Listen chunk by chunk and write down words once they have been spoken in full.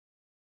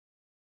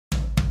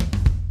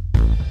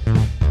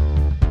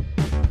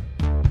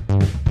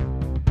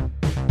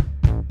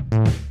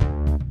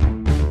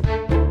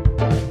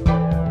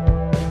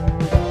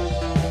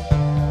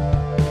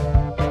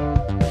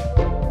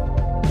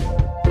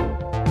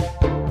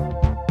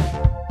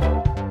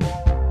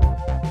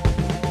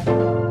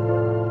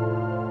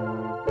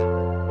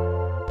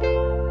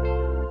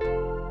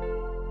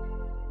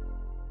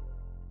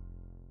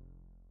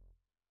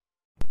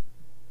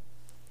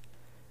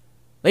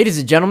Ladies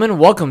and gentlemen,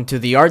 welcome to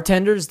the Art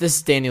Tenders. This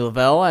is Danny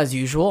Lavelle. As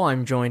usual,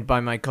 I'm joined by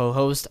my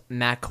co-host,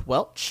 Mac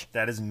Welch.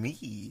 That is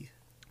me.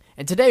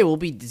 And today we'll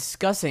be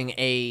discussing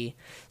a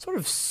sort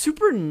of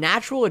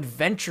supernatural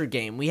adventure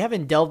game. We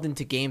haven't delved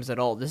into games at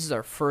all. This is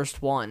our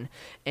first one.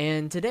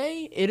 And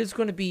today it is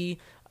going to be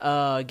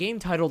a game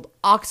titled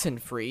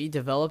Oxenfree,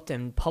 developed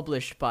and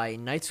published by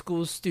Night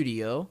School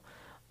Studio.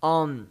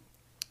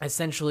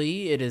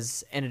 Essentially, it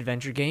is an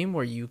adventure game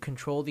where you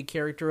control the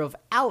character of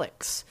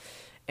Alex.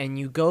 And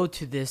you go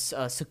to this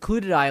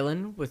secluded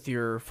island with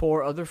your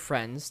 4 other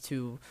friends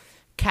to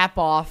cap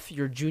off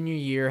your junior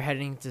year,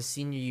 heading to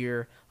senior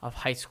year of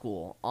high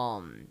school.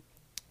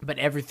 But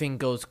everything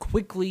goes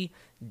quickly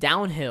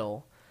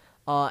downhill.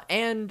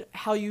 And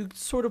how you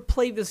sort of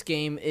play this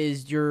game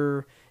is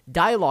your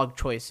dialogue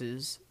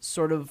choices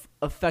sort of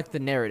affect the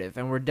narrative.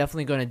 And we're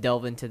definitely going to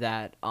delve into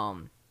that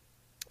and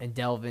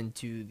delve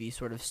into the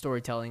sort of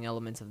storytelling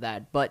elements of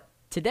that. But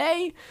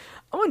today,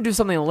 I want to do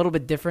something a little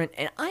bit different,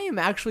 and I am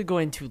actually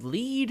going to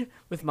lead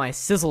with my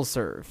sizzle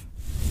serve.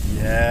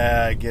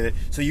 Yeah, I get it.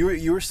 So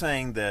you were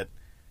saying that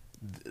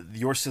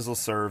your sizzle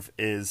serve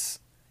is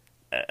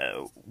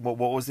what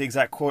was the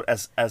exact quote?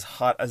 As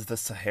hot as the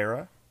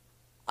Sahara?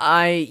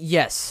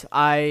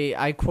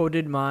 I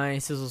quoted my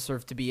sizzle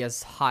serve to be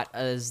as hot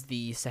as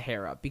the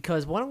Sahara,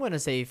 because what I'm going to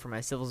say for my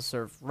sizzle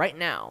serve right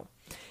now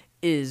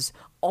is,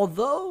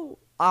 although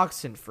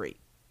Oxenfree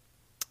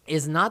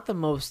is not the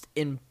most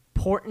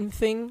important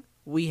thing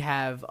we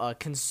have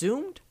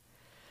consumed,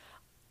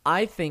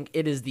 I think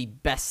it is the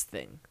best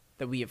thing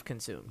that we have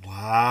consumed.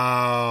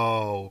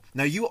 Wow.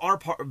 Now, you are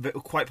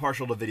quite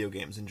partial to video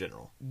games in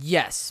general.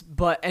 Yes,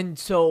 and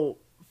so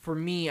for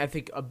me, I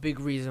think a big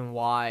reason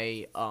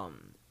why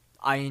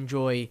I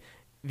enjoy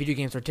video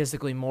games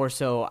artistically more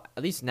so,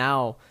 at least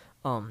now,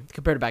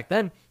 compared to back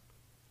then,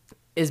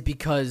 is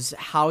because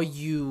how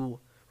you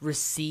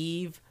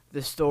receive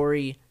the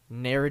story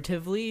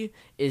narratively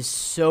is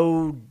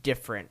so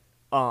different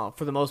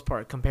for the most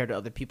part compared to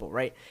other people,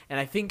 right? And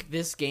I think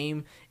this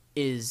game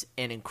is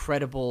an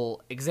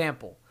incredible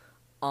example.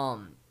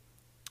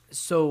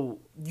 So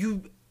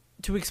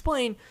to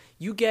explain,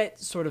 you get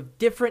sort of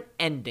different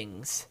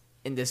endings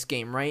in this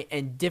game, right?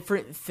 And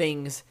different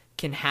things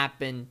can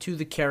happen to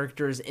the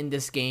characters in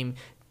this game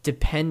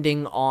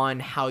depending on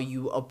how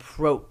you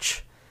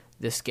approach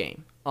this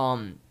game.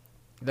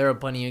 There are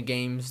plenty of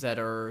games that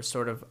are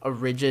sort of a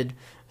rigid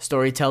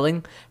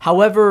storytelling.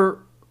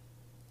 However,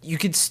 you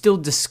could still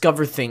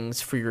discover things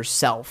for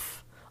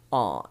yourself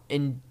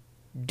in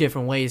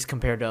different ways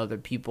compared to other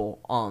people.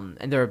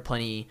 And there are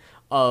plenty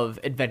of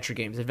adventure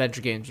games.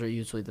 Adventure games are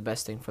usually the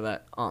best thing for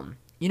that.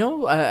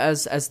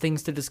 As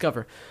things to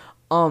discover.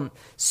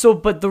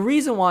 But the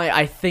reason why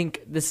I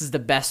think this is the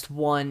best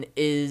one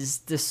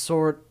is the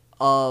sort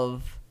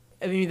of,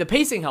 I mean, the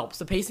pacing helps.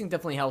 The pacing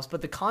definitely helps,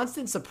 but the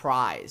constant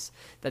surprise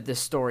that this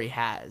story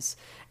has.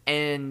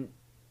 And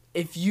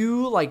if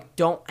you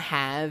don't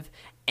have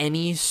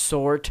any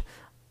sort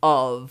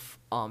of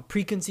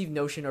preconceived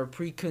notion or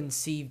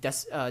preconceived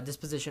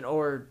disposition,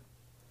 or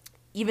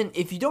even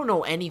if you don't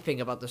know anything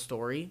about the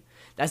story,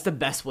 that's the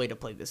best way to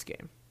play this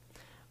game.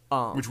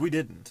 Which we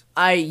didn't.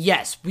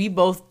 Yes, we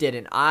both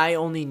didn't. I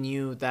only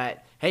knew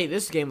that, hey,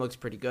 this game looks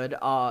pretty good.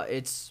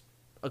 It's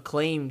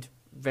acclaimed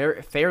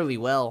fairly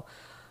well.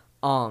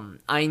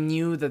 I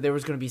knew that there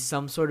was going to be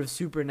some sort of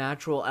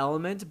supernatural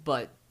element,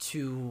 but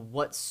to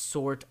what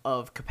sort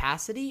of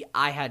capacity,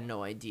 I had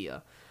no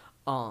idea.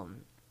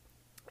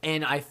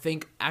 And I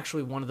think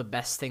actually one of the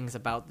best things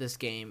about this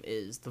game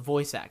is the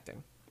voice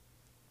acting.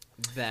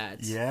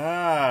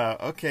 Yeah.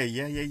 Okay.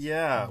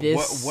 Yeah.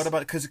 What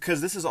about,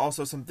 because this is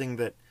also something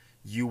that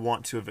you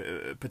want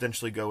to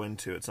potentially go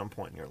into at some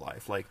point in your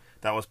life. Like,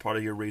 that was part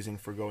of your reason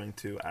for going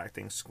to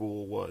acting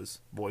school, was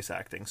voice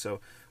acting. So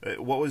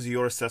what was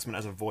your assessment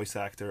as a voice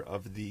actor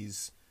of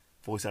these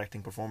voice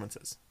acting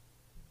performances?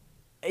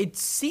 It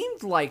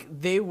seemed like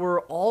they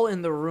were all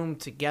in the room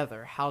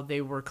together, how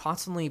they were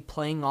constantly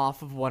playing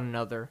off of one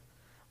another,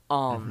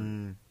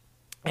 and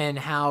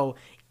how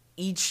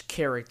each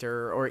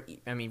character, or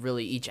I mean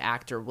really each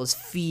actor, was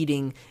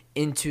feeding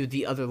into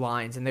the other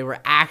lines, and they were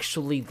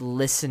actually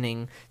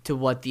listening to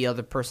what the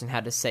other person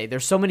had to say.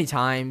 There's so many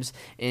times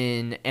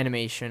in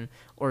animation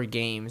or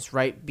games,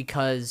 right,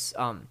 because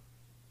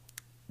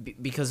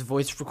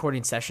voice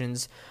recording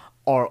sessions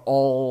are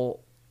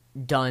all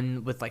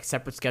done with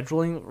separate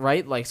scheduling,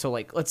 right? So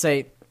let's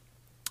say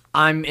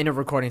I'm in a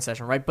recording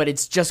session, right? But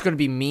it's just going to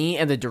be me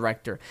and the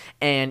director.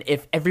 And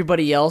if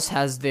everybody else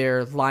has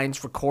their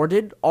lines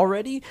recorded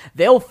already,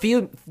 they'll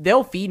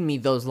feed me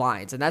those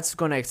lines, and that's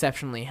going to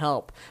exceptionally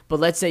help. But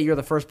let's say you're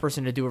the first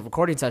person to do a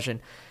recording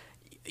session,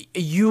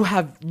 you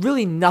have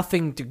really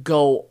nothing to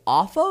go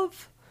off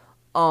of.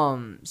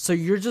 So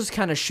you're just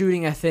kind of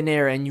shooting at thin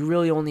air, and you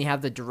really only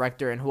have the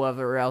director and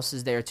whoever else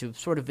is there to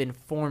sort of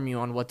inform you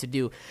on what to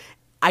do.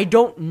 I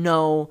don't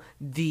know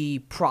the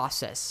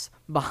process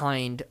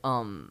behind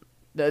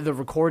the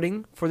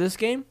recording for this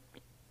game,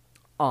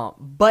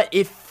 but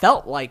it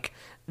felt like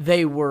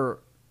they were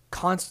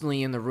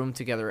constantly in the room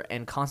together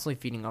and constantly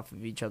feeding off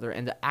of each other,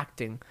 and the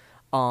acting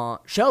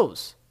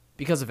shows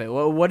because of it.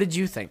 What did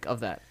you think of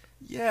that?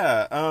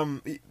 Yeah,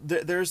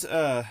 there's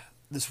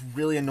this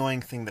really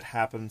annoying thing that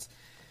happens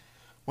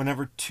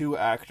whenever two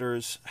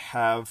actors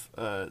have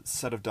a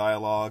set of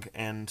dialogue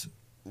and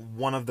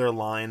one of their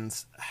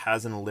lines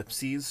has an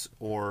ellipses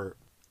or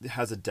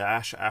has a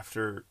dash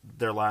after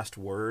their last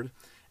word,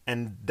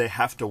 and they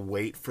have to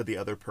wait for the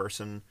other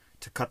person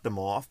to cut them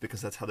off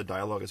because that's how the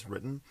dialogue is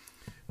written.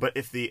 But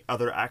if the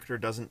other actor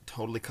doesn't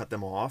totally cut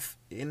them off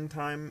in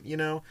time,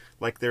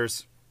 like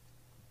there's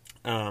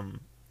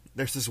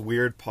this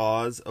weird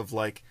pause of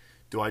like,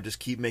 do I just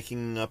keep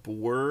making up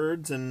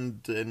words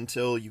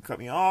until you cut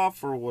me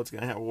off, or what's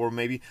gonna happen? Or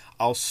maybe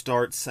I'll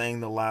start saying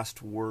the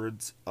last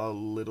words a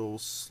little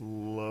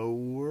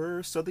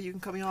slower so that you can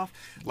cut me off.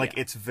 Like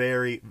it's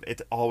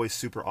always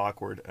super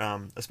awkward,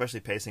 especially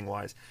pacing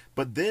wise.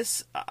 But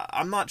this,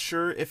 I'm not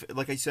sure if,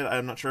 like I said,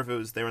 I'm not sure if it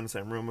was they were in the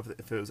same room,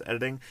 if it was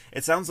editing.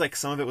 It sounds like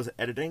some of it was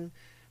editing,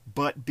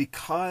 but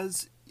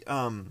because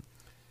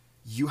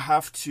you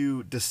have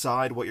to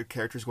decide what your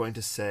character is going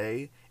to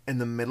say in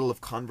the middle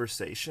of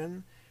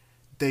conversation,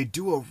 they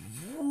do a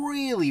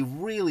really,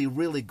 really,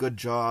 really good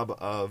job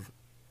of,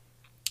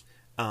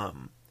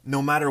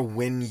 no matter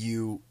when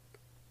you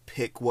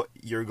pick what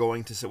you're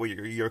going to say, what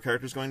your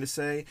character's going to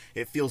say,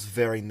 it feels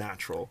very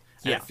natural.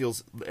 And it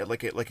feels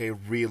like a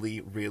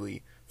really,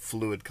 really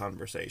fluid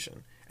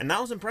conversation. And that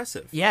was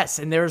impressive. Yes,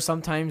 and there are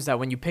some times that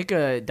when you pick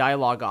a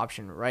dialogue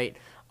option, right,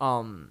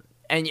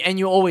 and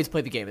you always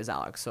play the game as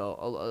Alex, so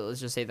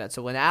let's just say that.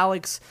 So when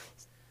Alex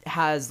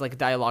has like a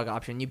dialogue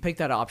option, you pick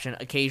that option,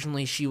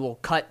 occasionally she will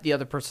cut the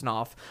other person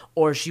off,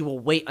 or she will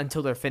wait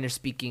until they're finished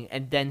speaking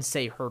and then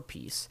say her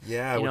piece.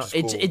 Yeah, which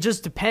is cool. It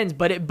just depends,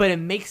 but it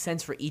makes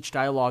sense for each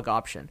dialogue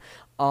option.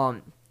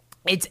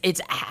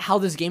 It's how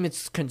this game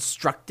is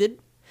constructed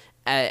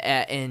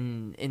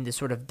in this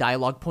sort of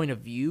dialogue point of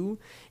view.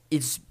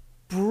 It's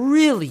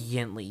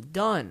brilliantly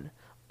done.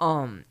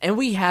 And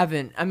we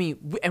haven't,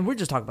 and we're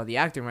just talking about the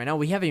acting right now.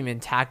 We haven't even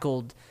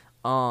tackled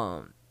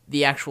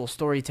the actual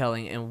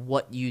storytelling and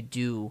what you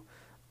do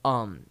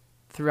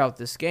throughout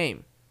this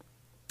game.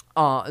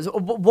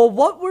 Well,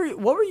 what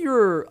were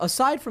your,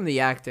 aside from the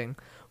acting,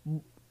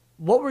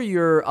 what was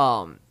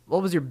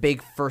your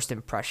big first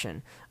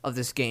impression of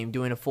this game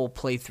doing a full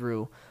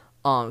playthrough?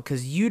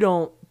 Because you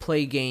don't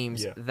play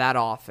games that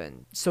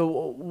often. So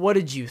what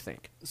did you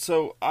think?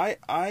 So I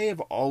have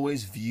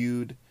always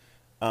viewed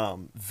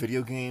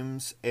video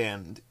games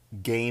and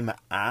game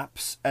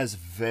apps as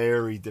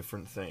very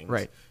different things.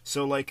 Right.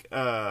 So like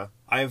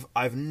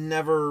I've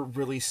never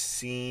really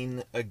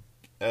seen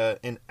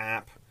an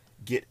app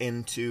get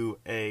into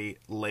a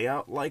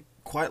layout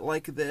quite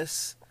like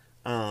this,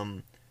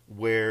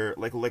 where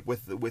like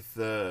with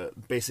the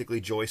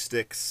basically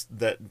joysticks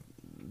that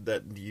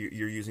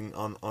you're using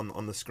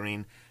on the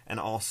screen, and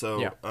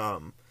also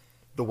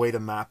the way the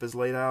map is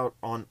laid out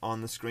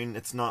on the screen.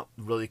 It's not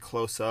really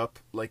close up,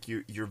 like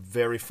you're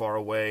very far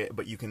away,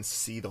 but you can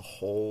see the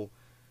whole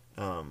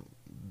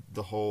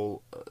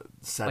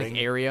setting,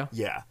 like area.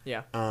 Yeah.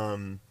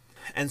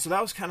 And so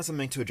that was kind of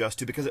something to adjust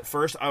to, because at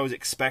first I was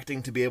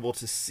expecting to be able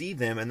to see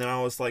them, and then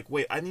I was like,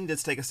 wait, I need to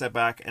take a step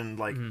back and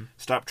like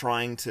stop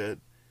trying to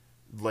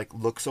like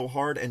look so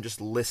hard and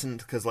just listen,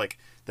 because like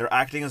their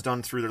acting is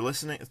done through their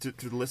listening,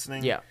 through the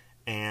listening. Yeah.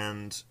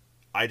 And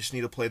I just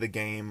need to play the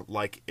game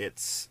like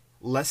it's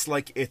less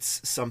like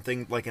it's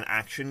something like an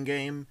action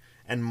game,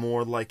 and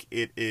more like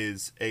it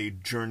is a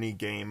journey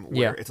game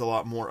where it's a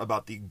lot more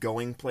about the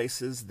going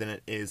places than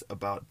it is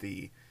about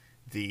the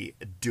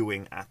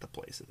doing at the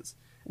places.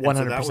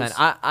 100%.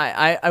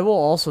 I will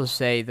also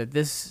say that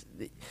this,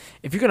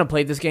 if you're gonna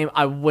play this game,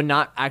 I would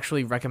not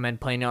actually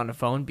recommend playing it on a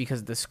phone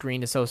because the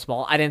screen is so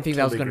small. I didn't think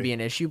that was going to be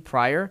an issue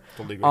prior.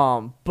 Totally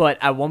agree. But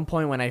at one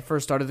point when I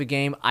first started the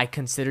game, I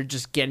considered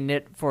just getting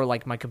it for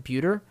like my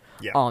computer.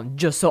 Yeah.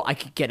 Just so I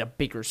could get a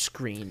bigger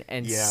screen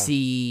and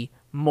see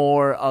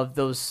more of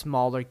those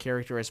smaller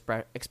character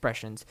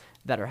expressions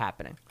that are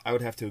happening. I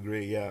would have to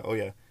agree. Yeah. Oh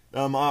yeah.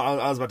 I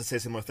was about to say a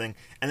similar thing.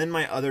 And then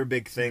my other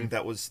big thing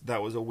that was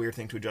a weird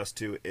thing to adjust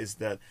to is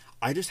that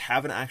I just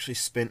haven't actually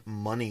spent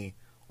money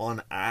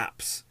on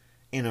apps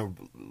in a,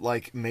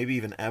 like, maybe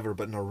even ever,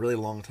 but in a really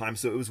long time.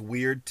 So it was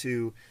weird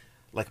to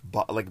like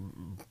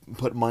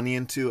put money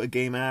into a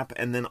game app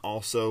and then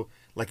also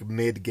like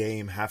mid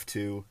game have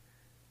to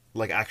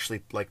like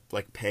actually like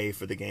pay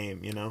for the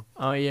game, you know?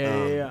 Oh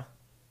yeah.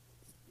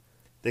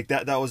 Like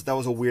that was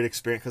a weird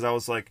experience, because I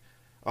was like,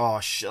 oh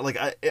shit, like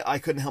I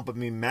couldn't help but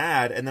be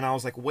mad, and then I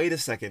was like, wait a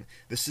second,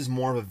 this is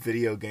more of a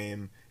video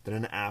game than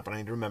an app, and I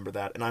need to remember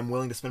that, and I'm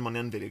willing to spend money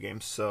on video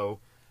games, so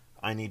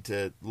I need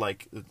to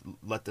like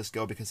let this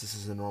go because this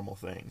is a normal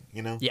thing,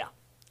 you know? Yeah.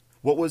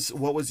 What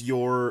was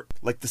your,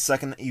 like, the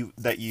second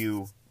that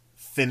you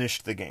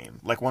finished the game,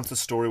 like once the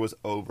story was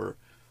over,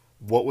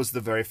 what was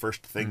the very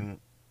first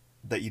thing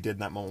that you did in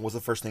that moment? What was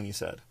the first thing you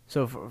said?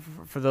 So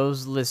for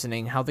those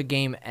listening, how the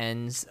game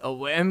ends,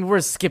 and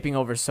we're skipping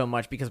over so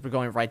much because we're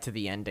going right to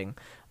the ending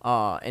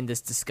in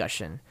this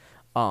discussion.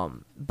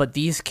 But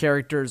these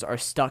characters are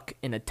stuck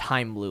in a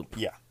time loop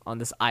on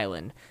this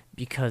island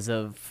because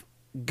of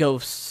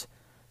ghosts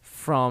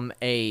from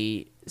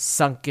a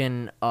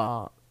sunken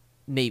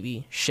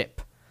Navy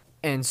ship.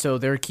 And so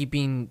they're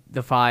keeping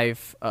the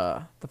five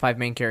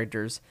main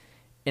characters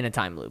in a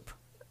time loop.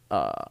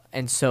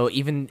 And so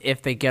even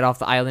if they get off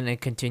the island and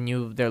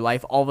continue their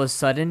life, all of a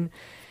sudden,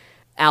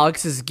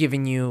 Alex is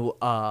giving you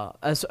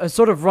a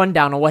sort of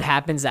rundown on what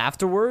happens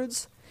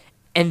afterwards.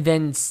 And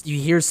then you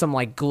hear some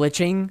like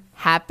glitching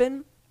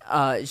happen.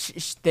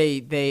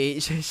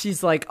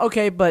 She's like,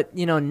 okay, but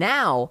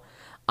now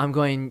I'm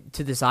going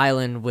to this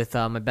island with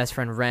my best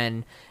friend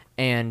Ren,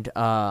 and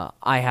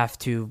I have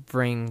to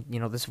bring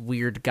this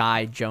weird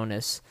guy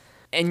Jonas.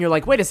 And you're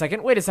like, wait a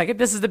second,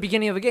 this is the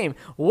beginning of the game.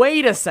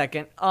 Wait a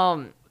second.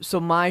 So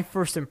my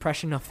first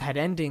impression of that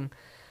ending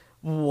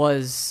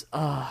was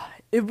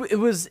it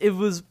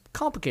was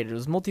complicated. It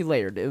was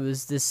multi-layered. It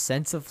was this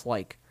sense of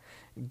like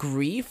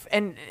grief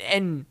and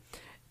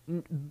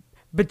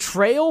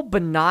betrayal,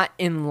 but not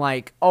in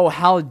like, oh,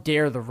 how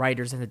dare the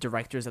writers and the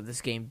directors of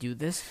this game do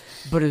this,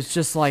 but it's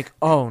just like,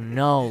 oh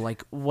no,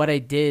 like what I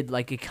did,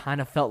 like it kind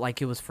of felt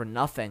like it was for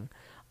nothing.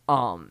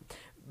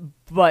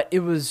 But it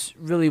was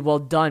really well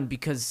done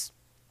because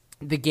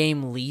the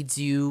game leads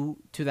you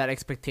to that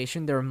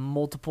expectation. There are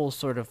multiple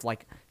sort of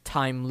like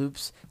time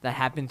loops that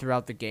happen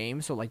throughout the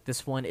game, so like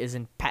this one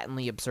isn't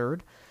patently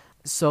absurd.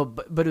 So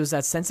but it was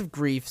that sense of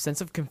grief,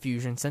 sense of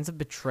confusion, sense of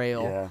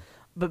betrayal. Yeah.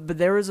 But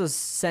there is a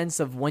sense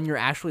of when you're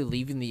actually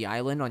leaving the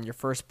island on your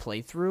first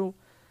playthrough,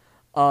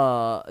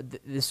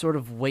 this sort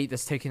of weight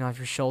that's taken off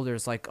your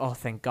shoulders, like, oh,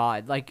 thank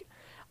God. Like,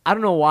 I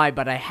don't know why,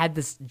 but I had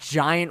this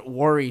giant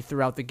worry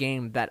throughout the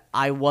game that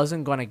I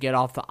wasn't going to get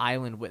off the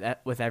island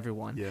with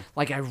everyone. Yeah.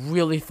 Like, I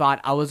really thought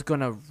I was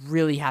going to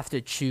really have to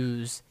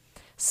choose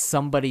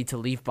somebody to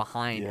leave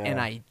behind,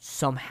 and I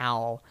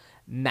somehow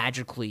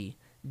magically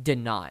did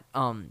not.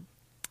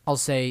 I'll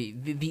say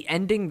the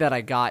ending that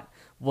I got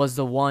was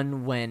the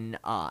one when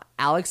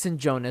Alex and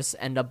Jonas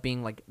end up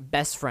being like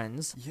best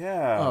friends.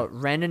 Yeah.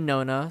 Ren and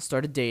Nona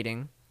started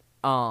dating.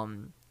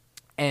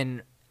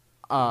 And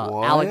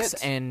What? Alex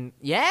and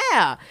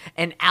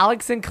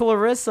Alex and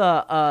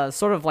Clarissa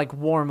sort of like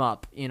warm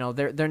up.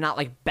 They're not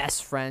like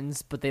best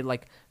friends, but they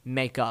like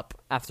make up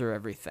after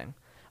everything.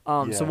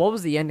 So what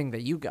was the ending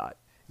that you got?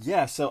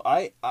 Yeah, so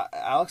I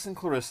Alex and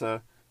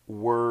Clarissa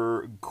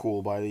were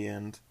cool by the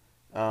end.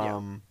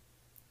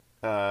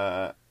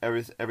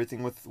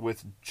 Everything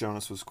with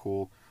Jonas was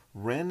cool.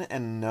 Ren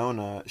and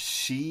Nona,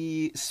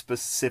 she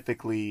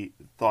specifically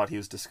thought he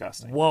was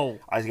disgusting. Whoa.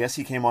 I guess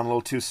he came on a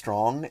little too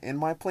strong in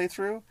my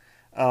playthrough.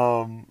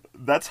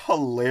 That's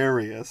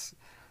hilarious.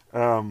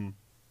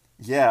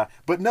 Yeah,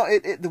 but no,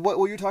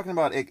 what you're talking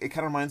about, it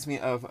kind of reminds me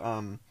of,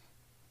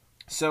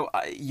 so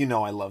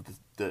I love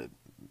the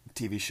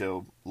TV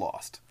show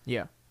Lost.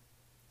 Yeah.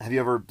 Have you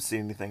ever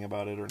seen anything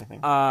about it or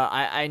anything?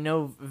 I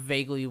know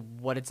vaguely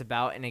what it's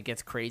about, and it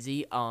gets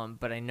crazy.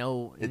 But I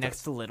know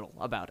next to little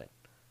about it.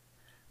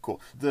 Cool.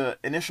 The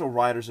initial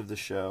writers of the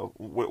show,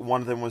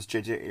 one of them was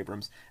J.J.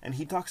 Abrams, and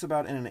he talks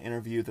about in an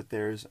interview that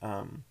there's,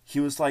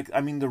 he was like,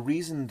 I mean, the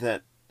reason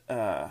that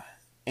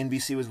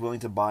NBC was willing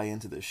to buy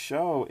into this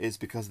show is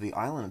because of the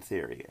island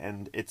theory,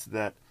 and it's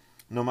that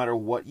no matter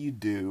what you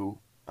do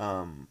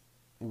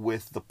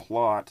with the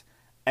plot,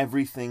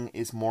 everything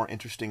is more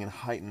interesting and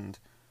heightened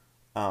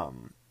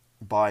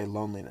by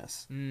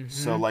loneliness. Mm-hmm.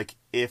 So like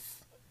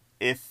if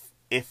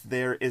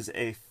there is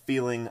a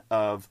feeling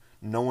of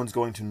no one's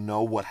going to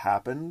know what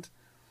happened,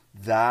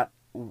 that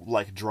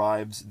like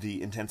drives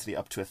the intensity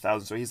up to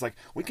 1,000. So he's like,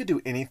 we could do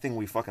anything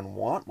we fucking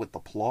want with the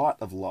plot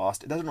of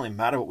Lost. It doesn't really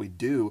matter what we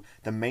do.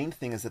 The main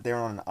thing is that they're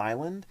on an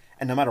island,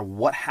 and no matter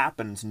what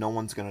happens, no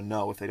one's gonna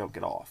know if they don't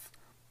get off.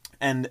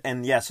 And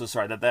yeah, so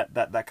sorry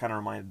that kind of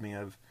reminded me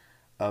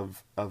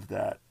of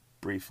that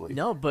briefly.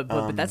 No, but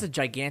that's a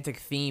gigantic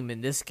theme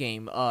in this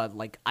game,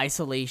 like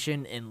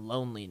isolation and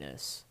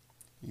loneliness.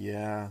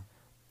 Yeah.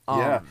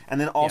 Yeah. And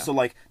then also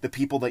like the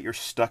people that you're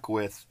stuck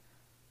with,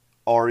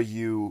 are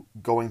you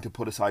going to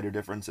put aside your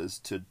differences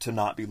to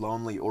not be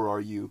lonely, or are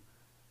you,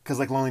 because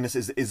like loneliness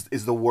is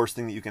the worst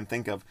thing that you can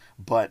think of,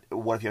 but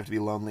what if you have to be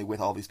lonely with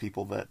all these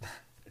people that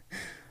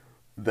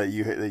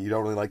you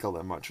don't really like all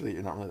that much, or that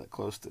you're not really that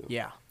close to?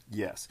 Yeah.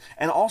 Yes.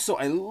 And also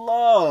I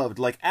loved,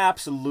 like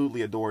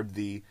absolutely adored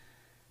the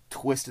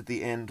twist at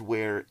the end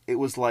where it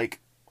was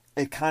like,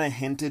 it kind of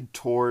hinted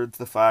towards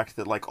the fact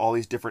that like all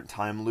these different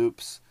time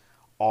loops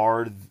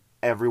are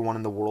everyone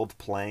in the world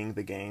playing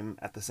the game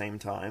at the same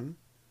time.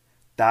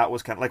 That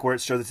was kind of like where it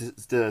showed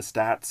the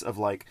stats of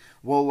like,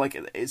 well, like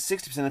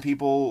 60% of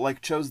people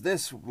like chose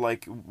this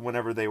like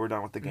whenever they were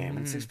done with the game,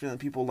 and 60% of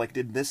people like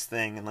did this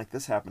thing, and like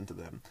this happened to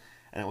them,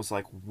 and it was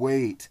like,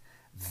 wait,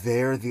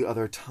 they're the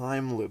other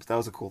time loops. That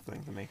was a cool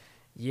thing to me.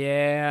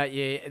 Yeah.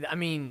 I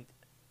mean,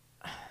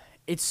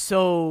 it's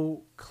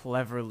so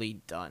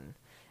cleverly done,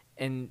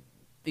 and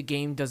the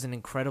game does an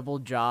incredible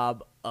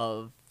job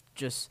of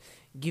just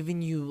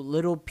giving you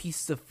little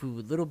pieces of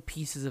food, little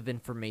pieces of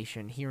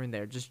information here and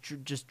there, just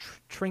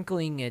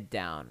trickling it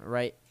down,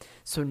 right?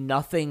 So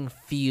nothing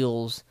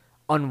feels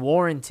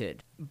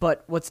unwarranted.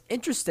 But what's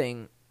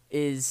interesting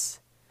is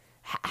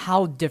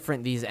how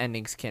different these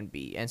endings can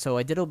be. And so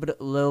I did a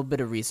little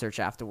bit of research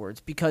afterwards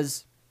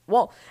because,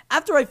 well,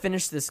 after I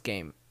finished this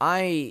game,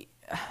 I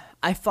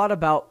thought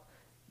about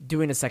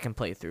doing a second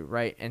playthrough,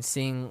 right? And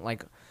seeing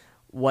like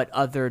what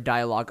other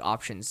dialogue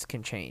options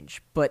can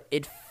change. But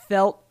it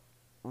felt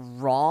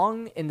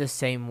wrong in the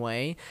same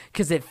way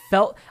because it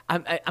felt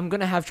I'm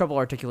gonna have trouble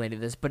articulating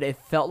this, but it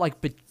felt like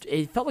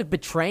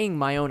betraying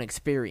my own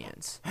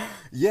experience.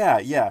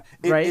 Yeah.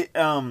 Right.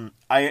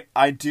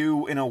 I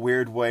do in a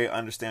weird way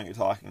understand what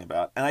you're talking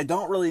about, and I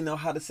don't really know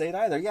how to say it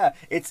either. Yeah,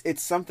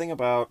 it's something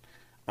about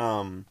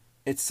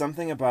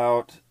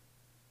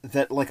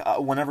that, like,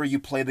 whenever you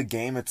play the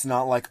game, it's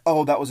not like,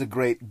 oh, that was a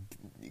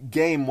great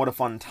game, what a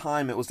fun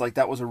time. It was like,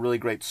 that was a really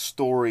great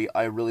story.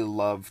 I really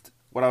loved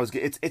what I was.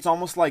 It's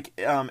almost like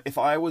if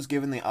I was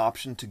given the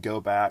option to go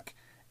back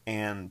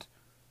and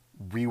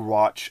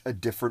rewatch a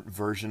different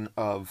version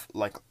of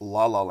like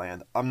La La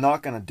Land, I'm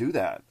not gonna do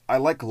that. I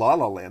like La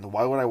La Land.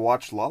 Why would I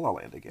watch La La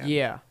Land again?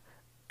 Yeah.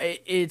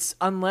 It's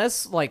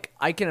unless like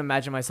I can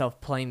imagine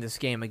myself playing this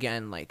game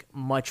again like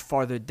much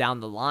farther down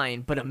the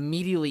line, but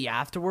immediately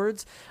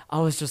afterwards I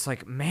was just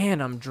like,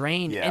 man, I'm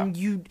drained. Yeah.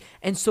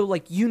 And so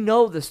like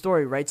the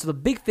story, right? So the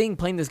big thing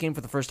playing this game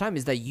for the first time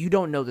is that you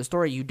don't know the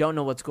story, you don't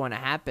know what's going to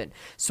happen.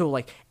 So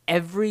like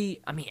every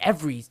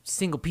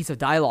single piece of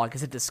dialogue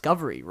is a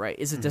discovery, right?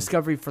 Is a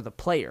discovery for the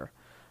player.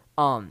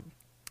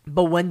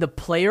 But when the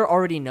player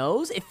already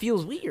knows, it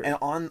feels weird.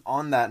 And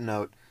on that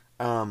note,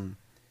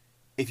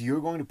 if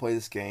you're going to play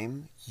this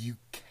game, you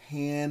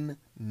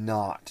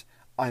cannot,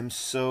 I'm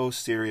so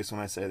serious when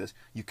I say this,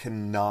 you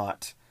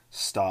cannot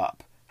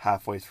stop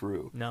halfway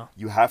through. No.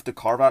 You have to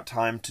carve out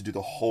time to do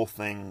the whole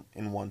thing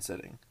in one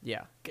sitting.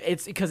 Yeah.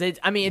 It's because it's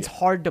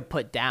hard to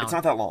put down. It's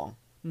not that long.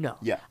 No.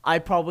 Yeah. I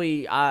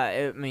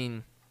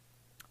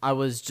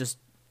was just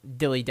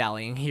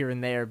dilly-dallying here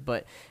and there,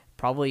 but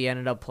probably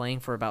ended up playing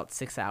for about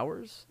 6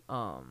 hours.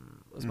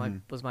 Was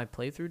my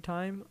playthrough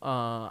time.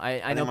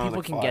 I know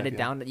people can get it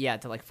down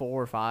to like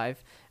 4 or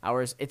 5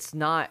 hours. It's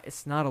not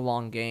a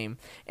long game,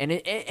 and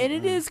it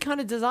is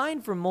kind of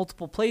designed for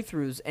multiple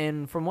playthroughs.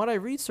 And from what I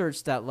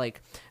researched, that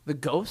like the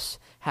ghosts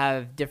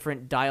have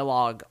different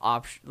dialogue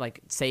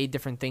like say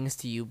different things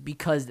to you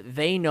because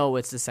they know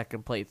it's the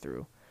second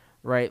playthrough.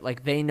 Right?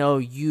 Like they know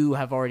you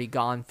have already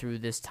gone through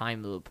this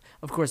time loop.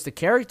 Of course, the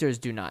characters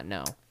do not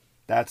know.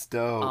 That's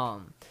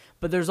dope.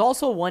 But there's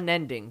also one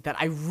ending that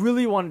I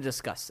really want to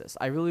discuss this.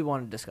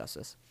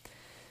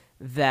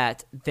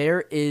 That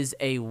there is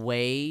a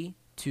way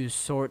to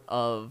sort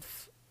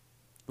of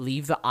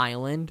leave the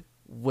island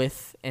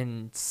with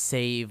and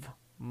save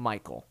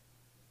Michael.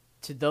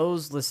 To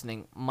those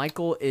listening,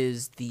 Michael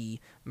is the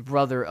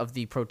brother of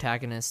the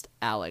protagonist,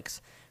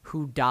 Alex,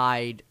 who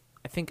died,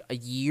 I think, a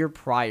year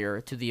prior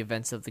to the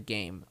events of the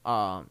game.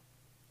 I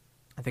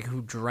think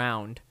who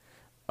drowned,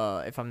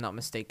 if I'm not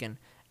mistaken,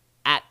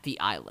 at the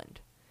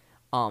island.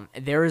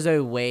 There is a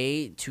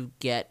way to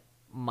get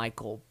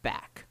Michael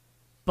back.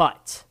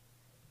 But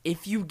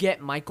if you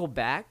get Michael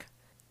back,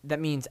 that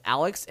means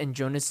Alex and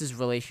Jonas's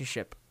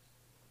relationship,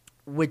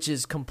 which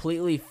is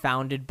completely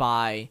founded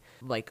by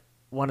like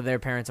one of their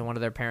parents and one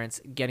of their parents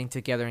getting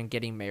together and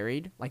getting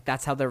married. Like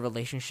that's how their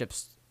relationship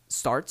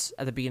starts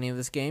at the beginning of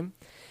this game.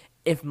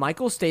 If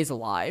Michael stays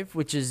alive,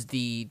 which is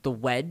the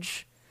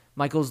wedge,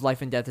 Michael's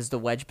life and death is the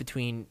wedge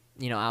between,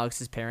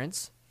 Alex's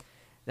parents.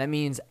 That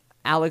means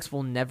Alex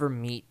will never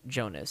meet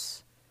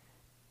Jonas.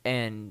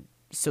 And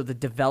so the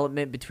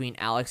development between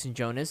Alex and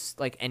Jonas,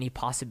 like any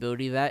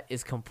possibility of that,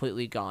 is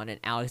completely gone. And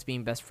Alex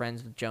being best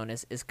friends with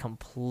Jonas is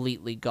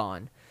completely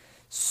gone.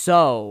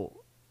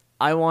 So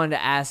I wanted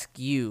to ask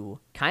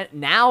you,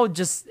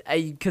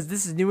 because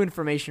this is new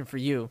information for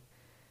you,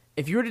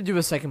 if you were to do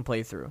a second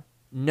playthrough,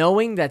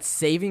 knowing that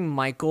saving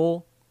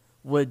Michael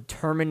would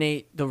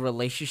terminate the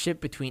relationship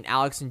between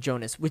Alex and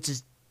Jonas, which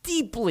is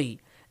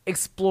deeply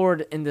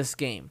explored in this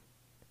game,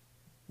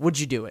 would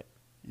you do it?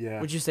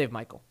 Yeah. Would you save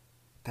Michael?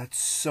 That's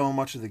so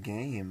much of the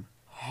game.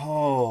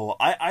 Oh,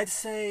 I'd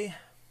say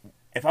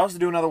if I was to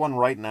do another one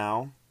right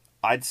now,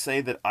 I'd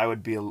say that I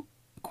would be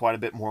quite a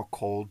bit more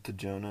cold to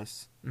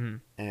Jonas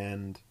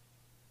and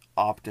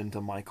opt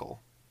into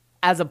Michael.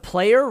 As a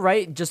player,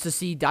 right? Just to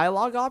see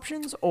dialogue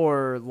options,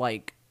 or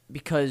like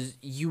because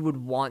you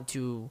would want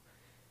to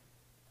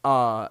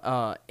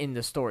in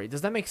the story.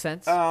 Does that make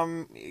sense?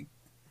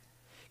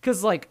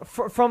 Because like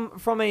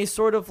from a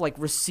sort of like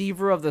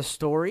receiver of the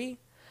story,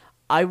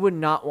 I would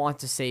not want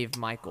to save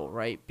Michael,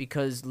 right?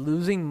 Because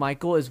losing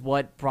Michael is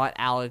what brought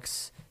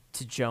Alex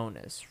to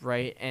Jonas,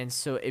 right? And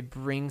so it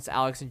brings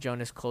Alex and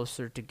Jonas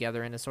closer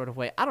together in a sort of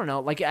way. I don't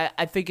know. Like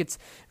I think it's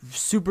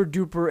super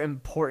duper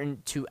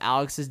important to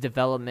Alex's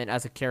development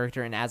as a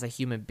character and as a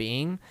human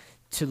being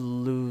to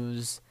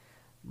lose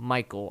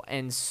Michael.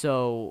 And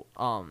so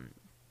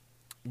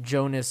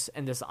Jonas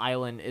and this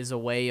island is a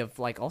way of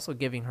like also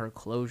giving her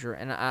closure.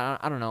 And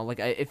I don't know. Like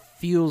it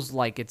feels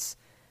like it's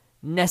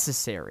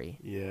necessary.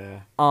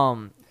 Yeah.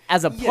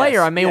 As a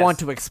player, I may want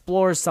to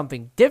explore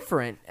something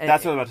different.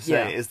 That's what I was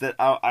about to say. Is that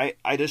I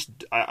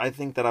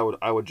think that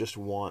I would just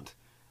want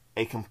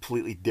a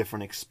completely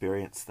different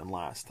experience than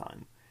last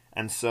time.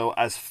 And so,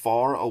 as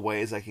far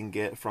away as I can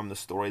get from the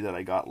story that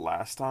I got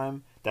last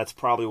time, that's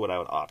probably what I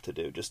would opt to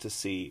do, just to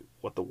see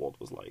what the world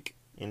was like.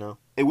 You know,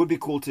 it would be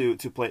cool to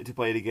play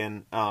it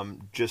again.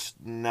 Just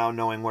now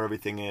knowing where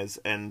everything is,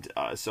 and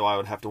so I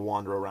would have to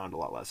wander around a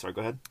lot less. Sorry,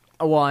 go ahead.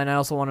 Oh, well, and I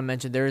also want to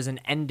mention there is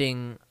an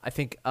ending. I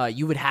think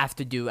you would have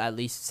to do at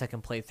least a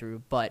second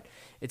playthrough, but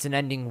it's an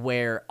ending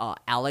where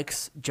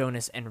Alex,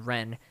 Jonas, and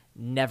Ren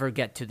never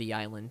get to the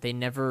island. They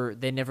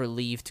never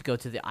leave to go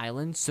to the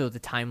island, so the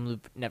time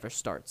loop never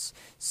starts.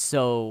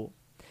 So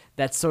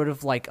that's sort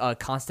of like a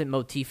constant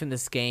motif in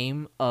this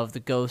game of the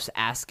ghost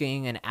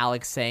asking and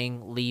Alex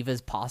saying leave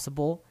as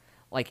possible,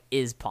 like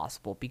is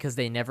possible, because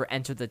they never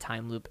entered the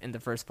time loop in the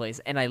first place.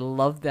 And I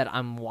love that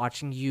I'm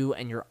watching you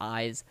and your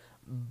eyes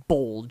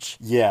bulge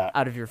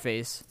out of your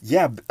face.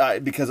 Yeah,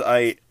 because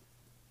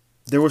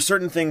there were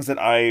certain things that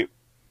I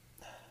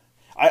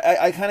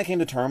kind of came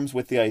to terms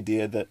with the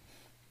idea that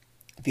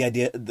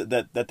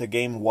the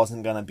game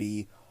wasn't going to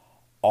be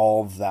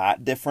all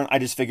that different. I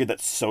just figured that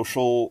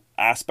social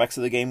aspects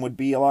of the game would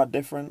be a lot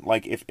different.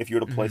 Like if you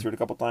were to play through it a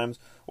couple times,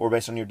 or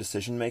based on your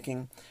decision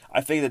making,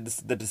 I figured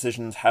that the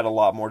decisions had a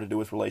lot more to do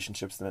with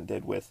relationships than it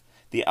did with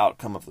the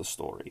outcome of the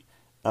story.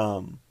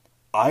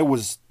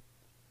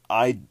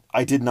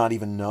 I did not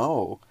even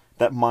know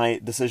that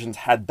my decisions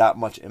had that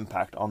much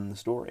impact on the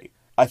story.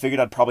 I figured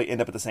I'd probably end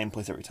up at the same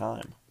place every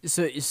time.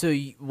 So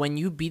when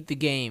you beat the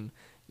game,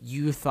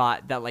 you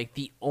thought that like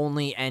the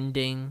only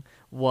ending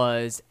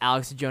was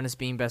Alex and Jonas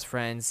being best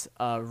friends,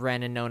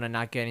 Ren and Nona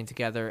not getting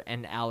together,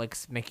 and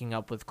Alex making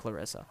up with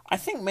Clarissa. I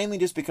think mainly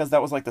just because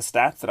that was like the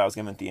stats that I was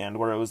given at the end,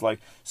 where it was like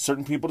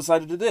certain people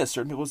decided to do this,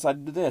 certain people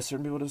decided to do this,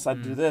 certain people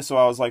decided to do this. So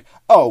I was like,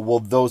 oh well,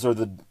 those are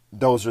the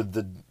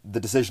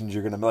decisions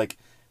you're gonna make.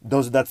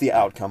 That's the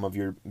outcome of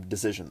your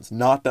decisions.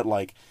 Not that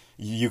like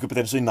you could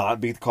potentially not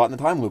be caught in the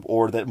time loop,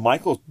 or that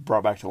Michael's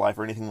brought back to life,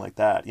 or anything like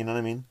that. You know what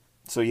I mean?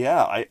 So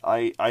yeah,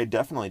 I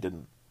definitely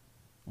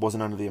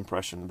wasn't under the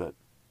impression that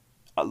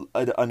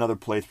another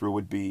playthrough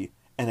would be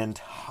an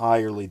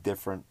entirely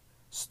different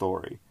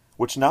story.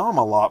 Which now I'm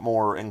a lot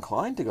more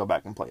inclined to go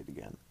back and play it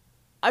again.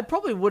 I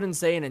probably wouldn't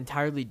say an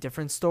entirely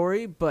different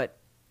story, but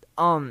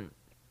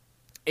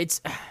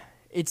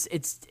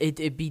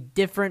it'd be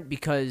different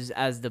because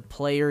as the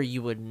player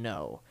you would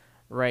know,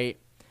 right?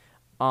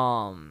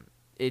 Oh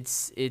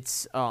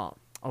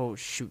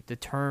shoot, the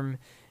term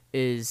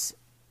is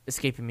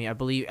escaping me.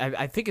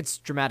 I think it's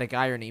dramatic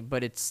irony,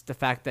 but it's the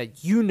fact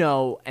that you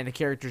know and the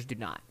characters do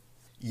not.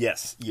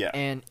 Yes, yeah.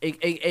 And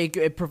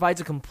it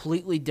provides a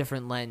completely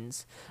different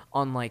lens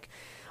on, like,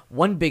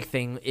 one big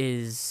thing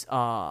is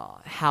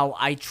how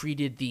I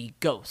treated the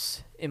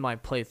ghosts in my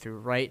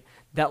playthrough, right?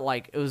 That,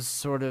 like, it was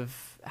sort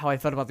of how I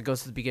felt about the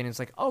ghosts at the beginning. It's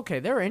like, okay,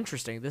 they're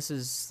interesting. This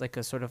is, like,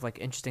 a sort of, like,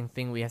 interesting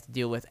thing we have to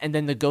deal with. And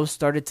then the ghosts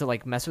started to,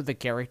 like, mess with the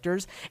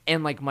characters.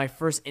 And, like, my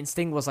first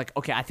instinct was, like,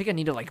 okay, I think I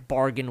need to, like,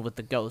 bargain with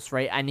the ghosts,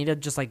 right? I need to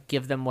just, like,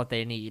 give them what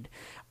they need.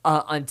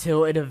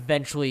 Until it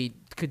eventually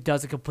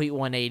does a complete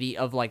 180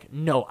 of, like,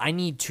 no, I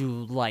need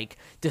to, like,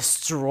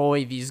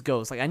 destroy these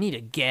ghosts. Like, I need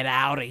to get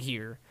out of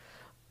here.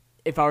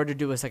 If I were to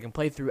do a second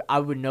playthrough, I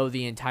would know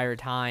the entire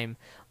time,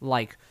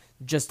 like,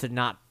 just to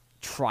not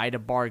try to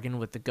bargain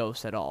with the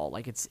ghosts at all.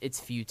 Like, it's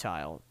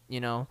futile, you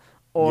know?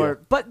 Or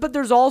yeah. But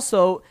there's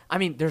also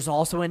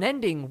an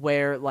ending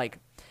where, like,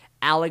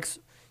 Alex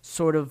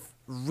sort of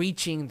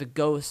reaching the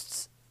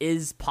ghosts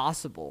is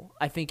possible.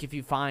 I think if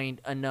you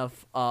find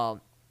enough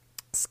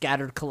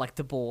scattered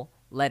collectible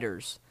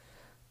letters,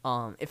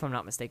 if I'm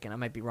not mistaken, I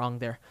might be wrong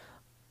there.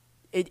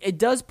 It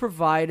does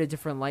provide a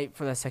different light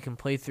for the second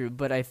playthrough,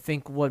 but I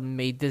think what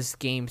made this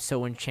game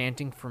so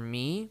enchanting for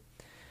me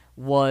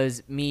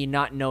was me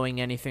not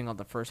knowing anything on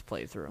the first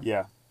playthrough.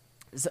 Yeah.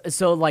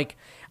 So like,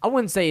 I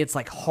wouldn't say it's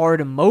like hard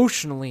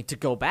emotionally to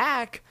go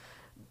back,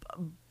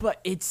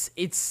 but it's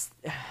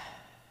the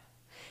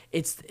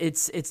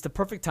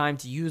perfect time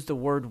to use the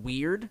word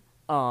weird.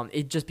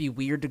 It'd just be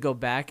weird to go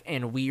back,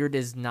 and weird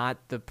is not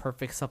the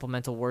perfect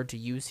supplemental word to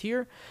use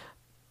here.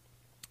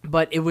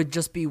 But it would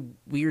just be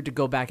weird to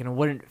go back, and it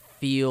wouldn't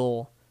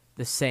feel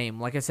the same.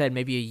 Like I said,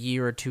 maybe a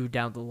year or two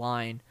down the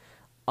line.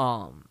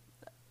 But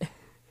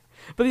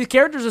these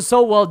characters are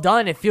so well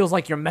done, it feels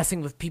like you're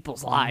messing with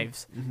people's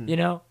lives, you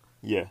know?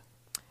 Yeah.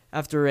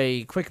 After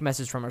a quick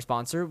message from our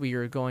sponsor, we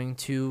are going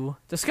to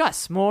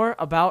discuss more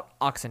about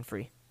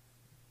Oxenfree.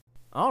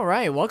 All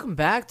right, welcome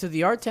back to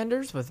the Art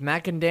Tenders with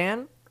Mac and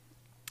Dan.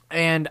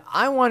 And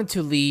I wanted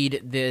to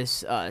lead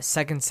this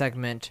second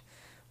segment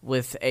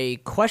with a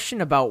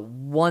question about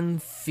one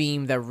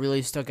theme that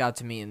really stuck out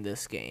to me in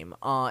this game.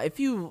 If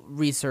you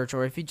research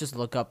or if you just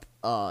look up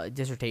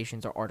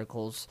dissertations or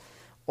articles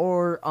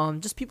or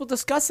just people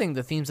discussing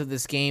the themes of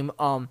this game,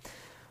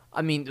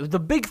 I mean, the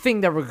big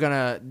thing that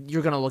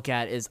you're gonna look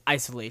at is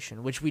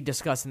isolation, which we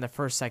discussed in the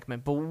first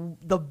segment. But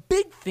the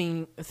big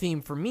theme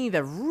for me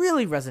that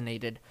really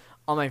resonated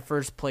on my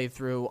first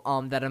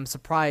playthrough, that I'm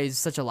surprised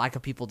such a lack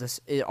of people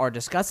are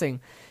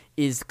discussing,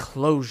 is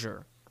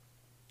closure.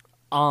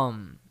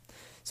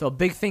 So a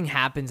big thing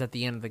happens at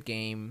the end of the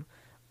game,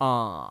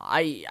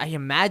 I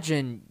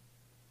imagine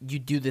you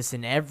do this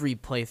in every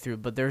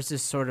playthrough, but there's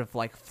this sort of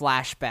like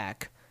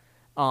flashback,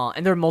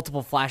 and there are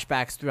multiple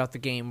flashbacks throughout the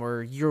game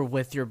where you're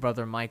with your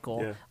brother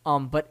Michael. Yeah.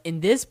 But in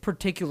this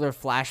particular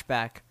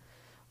flashback,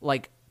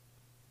 like,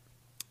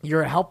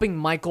 you're helping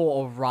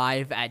Michael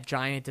arrive at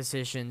giant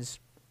decisions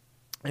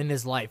in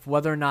his life,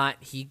 whether or not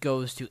he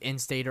goes to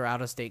in-state or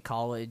out-of-state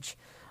college,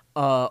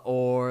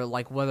 or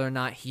like whether or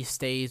not he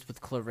stays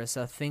with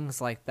Clarissa,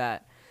 things like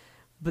that.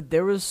 But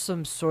there was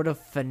some sort of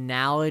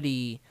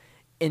finality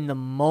in the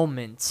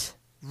moment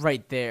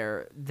right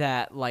there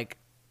that, like,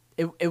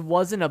 it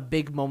wasn't a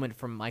big moment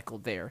for Michael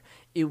there.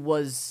 It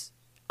was,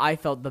 I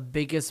felt, the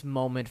biggest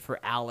moment for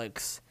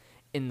Alex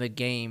in the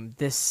game.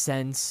 This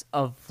sense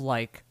of,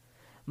 like,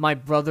 my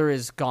brother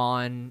is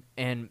gone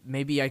and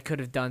maybe I could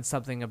have done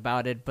something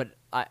about it, but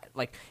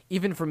like,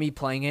 even for me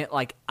playing it,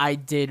 like, I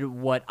did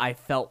what I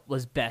felt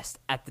was best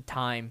at the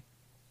time,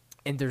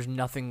 and there's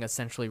nothing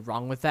essentially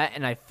wrong with that.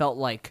 And I felt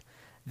like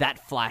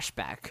that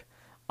flashback,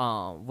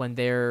 when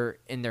they're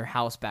in their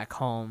house back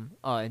home,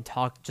 and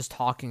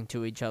talking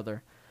to each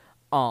other,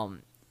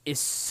 is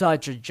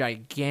such a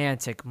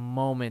gigantic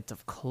moment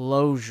of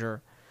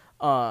closure,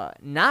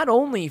 not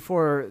only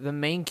for the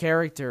main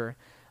character,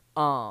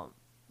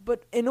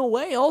 but in a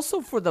way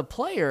also for the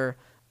player,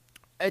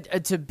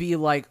 to be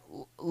like,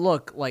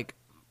 look, like,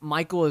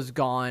 Michael is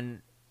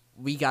gone,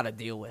 we got to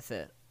deal with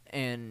it.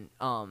 And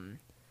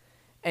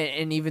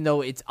even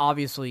though it's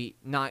obviously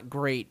not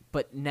great,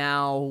 but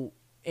now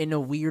in a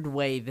weird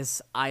way,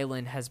 this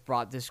island has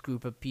brought this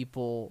group of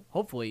people,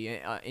 hopefully,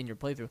 in your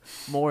playthrough,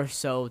 more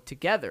so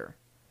together.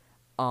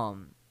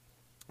 And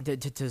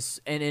it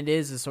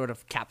is a sort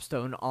of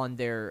capstone on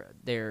their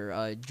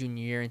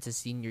junior year into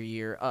senior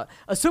year,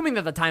 assuming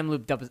that the time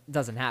loop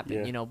doesn't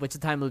happen, Yeah. which the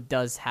time loop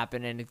does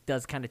happen, and it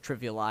does kind of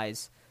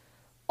trivialize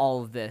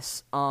all of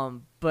this,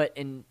 but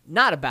in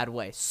not a bad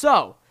way.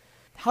 So,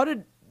 how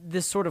did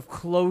this sort of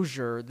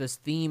closure, this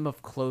theme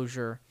of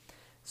closure,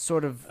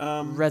 sort of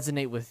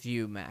resonate with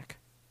you, Mac?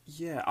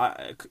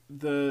 Yeah,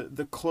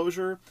 the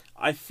closure,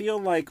 I feel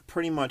like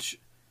pretty much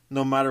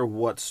no matter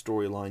what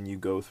storyline you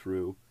go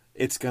through,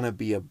 it's going to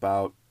be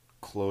about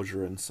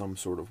closure in some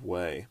sort of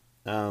way.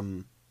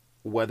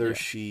 Whether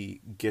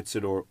she gets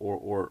it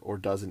or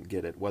doesn't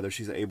get it, whether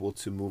she's able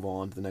to move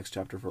on to the next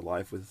chapter of her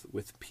life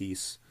with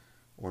peace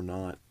or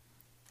not.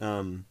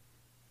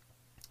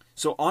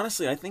 So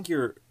honestly, I think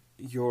you're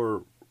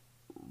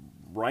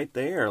right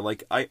there.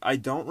 Like, I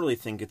don't really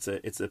think it's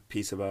a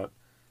piece about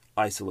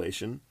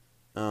isolation.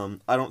 I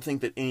don't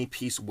think that any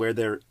piece where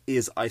there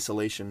is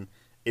isolation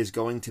is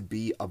going to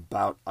be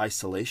about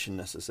isolation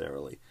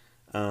necessarily.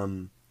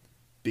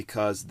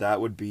 Because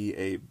that would be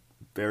a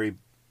very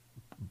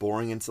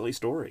boring and silly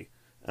story.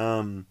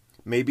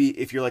 Maybe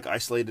if you're, like,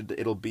 isolated,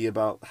 it'll be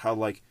about how,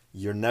 like,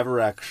 you're never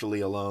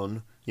actually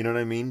alone. You know what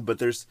I mean? But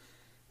there's,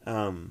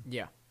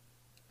 Yeah.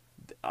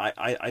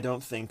 I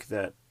don't think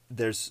that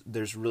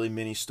there's really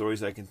many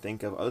stories I can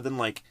think of other than,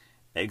 like,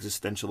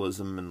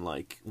 existentialism and,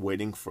 like,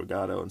 Waiting for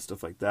Godot and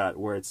stuff like that,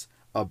 where it's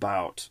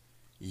about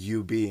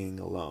you being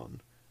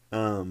alone.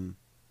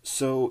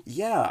 So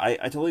yeah, I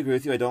totally agree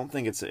with you. I don't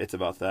think it's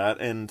about that,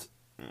 and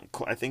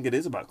I think it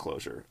is about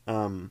closure.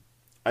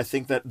 I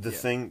think that the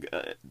thing,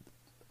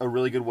 a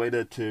really good way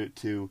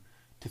to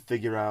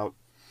figure out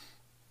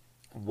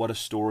what a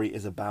story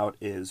is about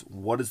is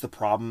what is the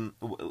problem,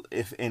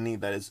 if any,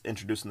 that is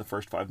introduced in the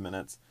first 5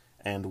 minutes,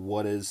 and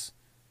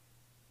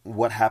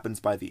what happens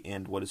by the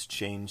end, what is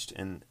changed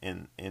in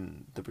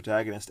the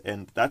protagonist,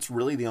 and that's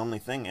really the only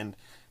thing. And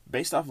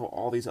based off of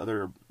all these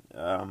other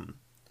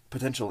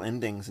potential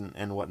endings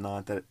and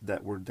whatnot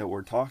that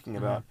we're talking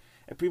about,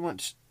 and pretty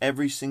much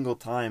every single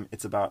time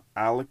it's about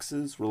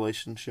Alex's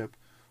relationship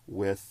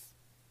with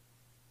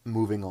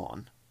moving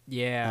on.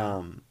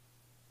 Yeah.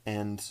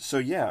 And so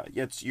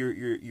it's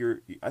you're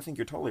I think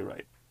you're totally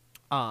right.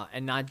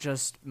 And not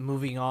just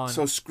moving on.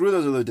 So screw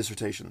those other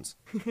dissertations.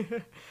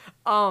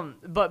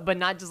 But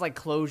not just, like,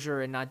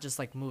 closure and not just,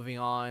 like, moving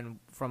on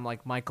from,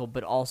 like, Michael,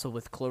 but also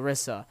with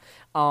Clarissa.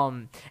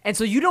 And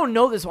so you don't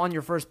know this on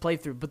your first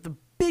playthrough, but the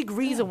big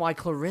reason why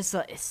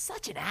Clarissa is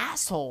such an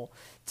asshole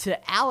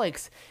to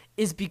Alex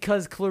is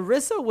because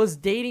Clarissa was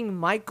dating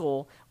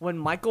Michael when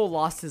Michael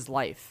lost his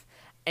life.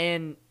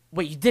 And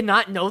wait, you did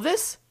not know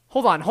this?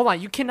 Hold on.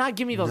 You cannot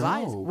give me those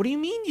eyes. What do you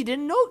mean you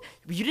didn't know?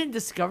 You didn't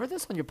discover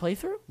this on your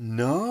playthrough?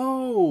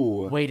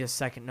 No. Wait a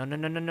second.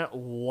 No.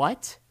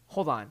 What?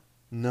 Hold on.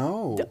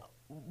 No.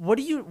 What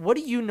do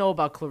you know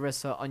about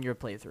Clarissa on your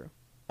playthrough?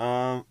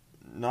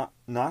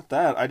 Not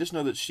that. I just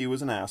know that she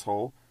was an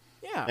asshole.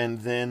 Yeah.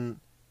 And then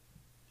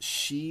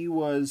she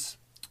was.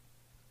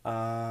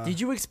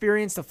 Did you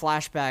experience the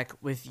flashback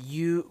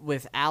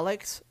with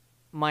Alex,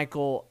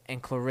 Michael,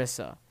 and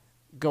Clarissa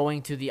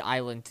going to the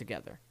island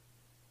together?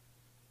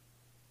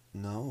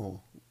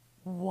 No.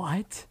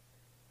 What?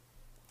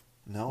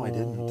 No, I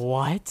didn't.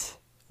 What?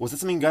 Was that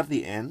something you got at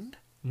the end?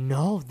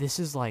 No, this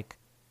is like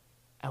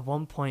at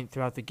one point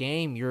throughout the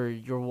game,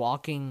 you're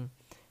walking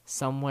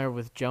somewhere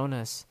with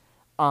Jonas,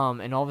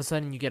 And all of a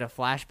sudden you get a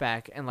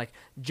flashback, and like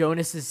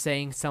Jonas is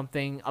saying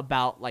something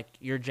about like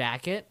your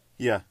jacket.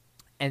 Yeah.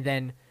 And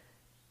then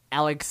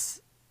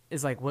Alex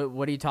is like,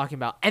 what are you talking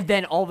about? And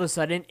then all of a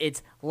sudden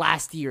it's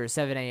last year,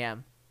 7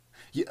 a.m.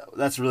 Yeah,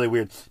 that's really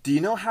weird. Do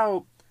you know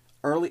how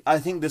early? I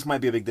think this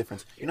might be a big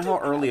difference. You know how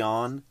early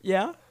on?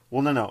 Yeah.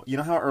 Well, no. You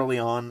know how early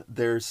on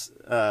there's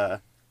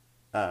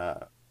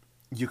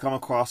you come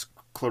across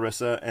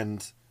Clarissa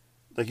and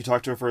like you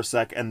talk to her for a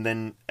sec, and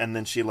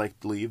then she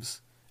like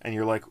leaves, and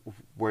you're like,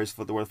 where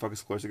the fuck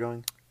is Clarissa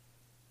going?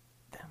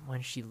 Then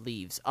when she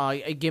leaves,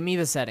 give me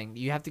the setting.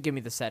 You have to give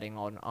me the setting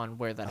on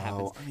where that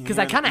happens, because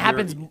I mean, that kind of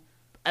happens.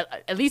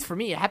 At least for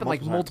me, it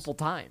happened multiple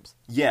times.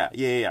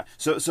 Yeah.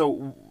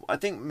 So I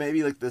think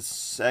maybe like the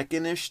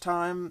second-ish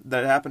time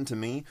that it happened to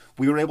me,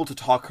 we were able to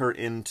talk her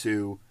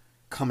into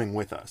coming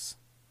with us.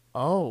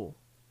 Oh.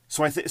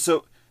 So I think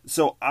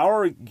so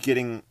our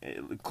getting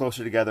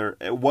closer together,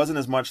 it wasn't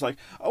as much like,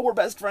 oh, we're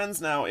best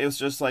friends now. It was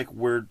just like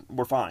we're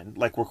fine,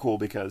 like we're cool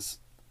because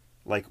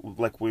like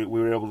we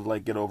were able to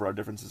like get over our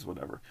differences,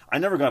 whatever. I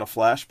never got a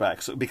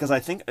flashback, so because I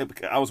think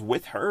I was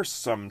with her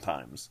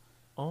sometimes.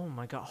 Oh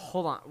my god!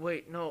 Hold on,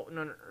 wait, no.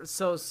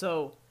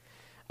 So,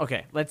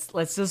 okay,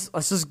 let's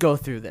just go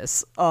through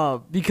this.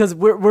 Because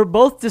we're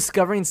both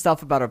discovering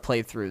stuff about our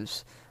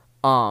playthroughs.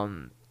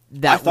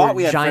 That I thought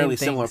we had giant fairly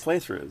things. similar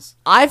playthroughs.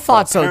 I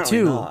thought so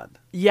too. Not.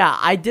 Yeah,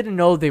 I didn't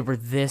know they were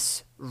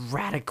this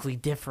radically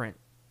different.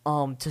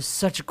 To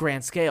such a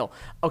grand scale.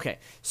 Okay,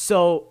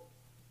 so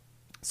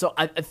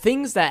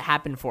things that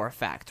happen for a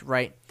fact,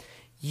 right?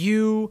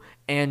 You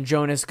and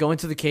Jonas go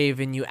into the cave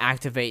and you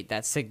activate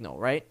that signal,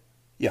 right?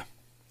 Yeah.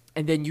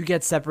 And then you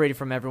get separated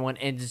from everyone,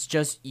 and it's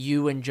just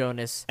you and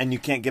Jonas. And you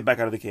can't get back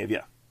out of the cave,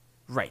 yeah.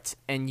 Right.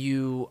 And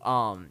you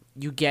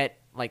get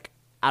like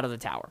out of the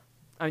tower.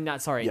 I mean,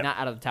 not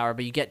out of the tower,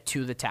 but you get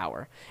to the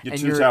tower. You're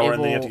to the tower,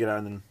 and then you have to get out,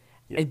 and then...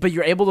 Yeah. But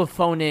you're able to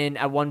phone in,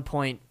 at one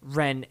point,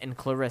 Ren and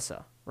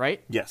Clarissa,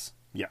 right? Yes,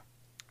 yeah.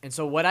 And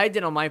so what I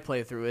did on my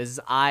playthrough is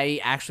I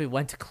actually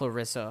went to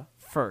Clarissa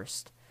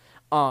first,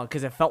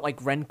 because it felt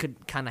like Ren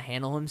could kind of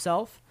handle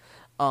himself.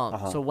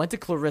 So went to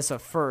Clarissa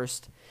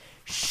first.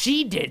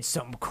 She did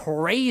some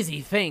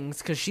crazy things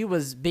because she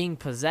was being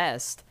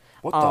possessed.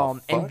 What the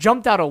fuck? And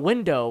jumped out a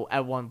window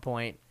at one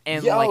point,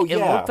 and it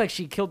looked like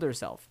she killed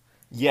herself.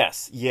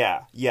 Yes,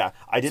 yeah.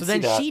 I did see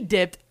that. So then she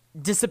dipped,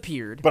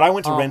 disappeared. But I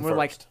went to Ren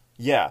first.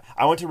 Yeah,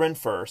 I went to Ren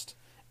first,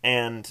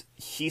 and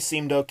he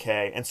seemed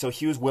okay, and so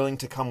he was willing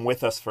to come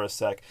with us for a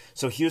sec.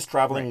 So he was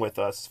traveling with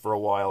us for a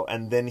while,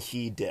 and then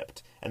he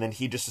dipped, and then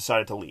he just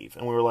decided to leave.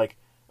 And we were like,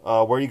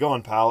 where are you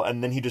going, pal?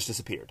 And then he just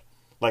disappeared.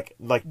 Like.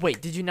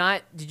 Wait, did you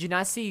not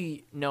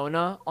see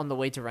Nona on the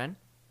way to Ren?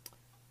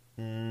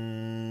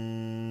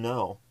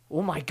 No.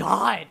 Oh my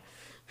god.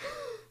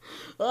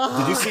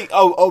 Did you see?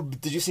 Oh!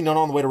 Did you see Nona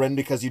on the way to Ren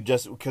because you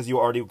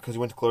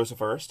went to Clarissa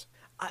first?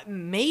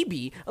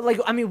 Maybe. Like,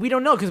 I mean, we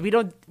don't know because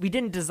we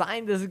didn't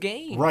design this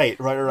game. Right.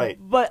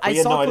 But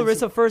I saw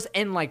Clarissa first,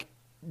 and like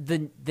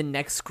the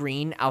next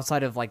screen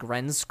outside of like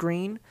Ren's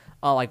screen,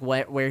 like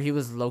where he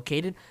was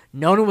located,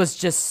 Nona was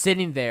just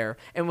sitting there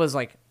and was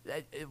like,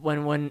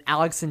 when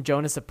Alex and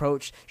Jonas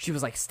approached, she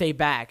was like, stay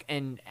back,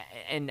 and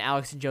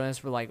Alex and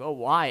Jonas were like, oh,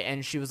 why?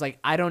 And she was like,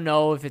 I don't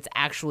know if it's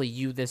actually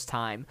you this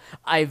time.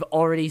 I've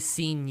already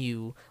seen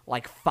you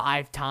like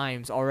 5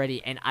 times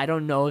already, and I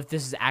don't know if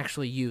this is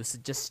actually you, so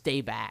just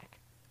stay back.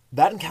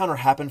 That encounter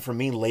happened for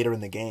me later in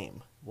the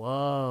game.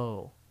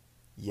 Whoa.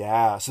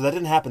 Yeah, so that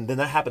didn't happen. Then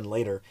that happened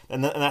later,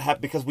 and that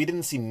happened because we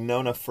didn't see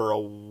Nona for a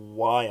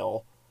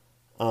while.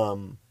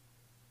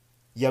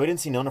 Yeah, we didn't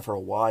see Nona for a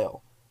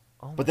while.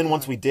 Oh, but then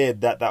once we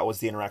did, that was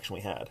the interaction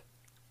we had.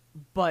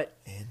 But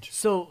then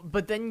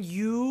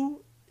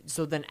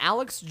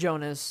Alex,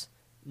 Jonas,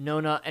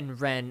 Nona, and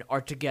Ren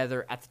are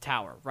together at the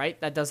tower, right?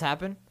 That does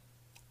happen?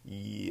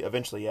 Yeah,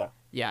 eventually, yeah.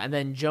 Yeah, and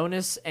then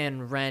Jonas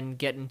and Ren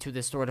get into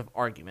this sort of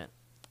argument.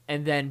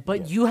 And then,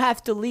 you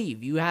have to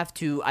leave. You have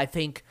to, I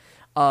think,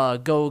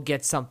 go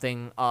get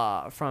something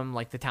from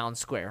like the town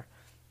square.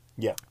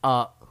 Yeah.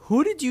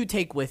 Who did you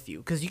take with you?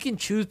 Because you can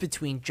choose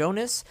between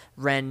Jonas,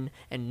 Ren,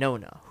 and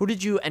Nona. Who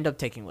did you end up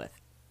taking with?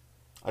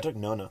 I took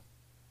Nona.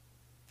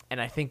 And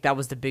I think that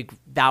was the big...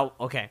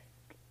 Okay.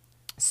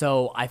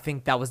 So I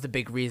think that was the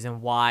big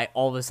reason why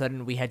all of a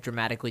sudden we had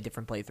dramatically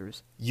different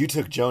playthroughs. You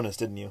took Jonas,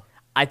 didn't you?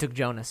 I took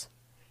Jonas.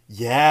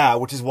 Yeah,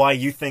 which is why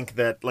you think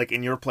that, like,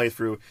 in your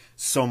playthrough,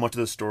 so much of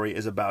the story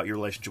is about your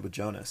relationship with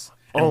Jonas.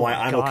 And why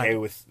I'm okay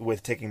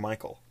with taking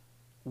Michael.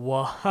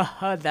 Whoa,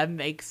 that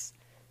makes...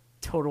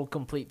 total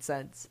complete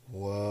sense.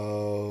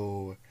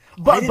 Whoa!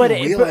 I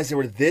didn't realize there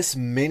were this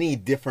many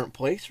different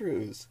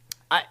playthroughs.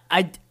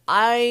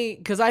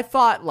 Because I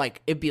thought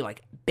like it'd be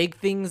like big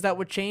things that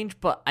would change,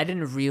 but I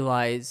didn't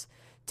realize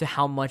to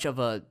how much of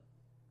a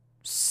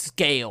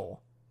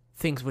scale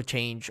things would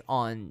change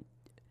on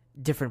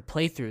different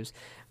playthroughs.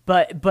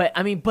 But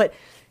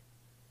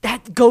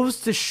that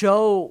goes to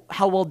show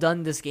how well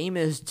done this game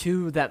is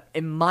too. That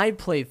in my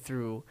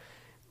playthrough,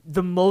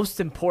 the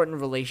most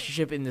important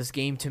relationship in this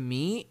game to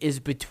me is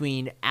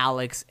between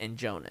Alex and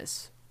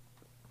Jonas.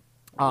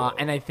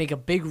 And I think a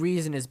big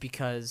reason is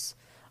because,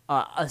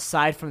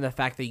 aside from the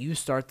fact that you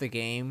start the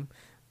game,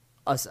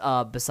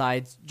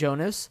 besides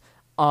Jonas,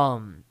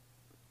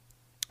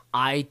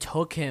 I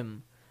took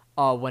him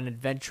when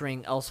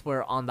adventuring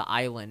elsewhere on the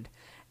island,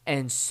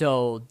 and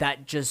so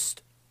that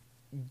just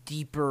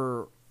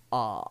deeper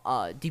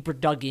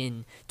dug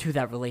in to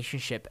that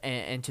relationship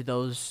and to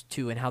those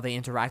two and how they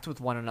interact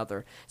with one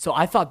another. So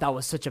I thought that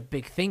was such a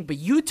big thing. But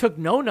you took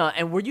Nona,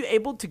 and were you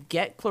able to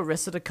get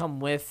Clarissa to come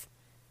with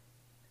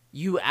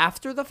you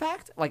after the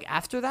fact? Like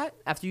after that?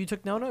 After you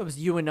took Nona? It was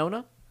you and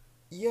Nona?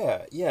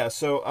 Yeah.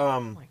 So, oh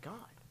my god.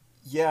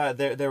 Yeah,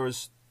 there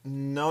was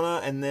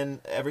Nona, and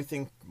then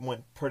everything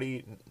went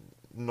pretty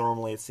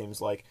normally, it seems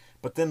like.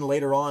 But then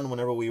later on,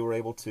 whenever we were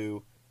able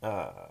to,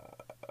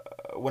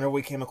 whenever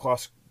we came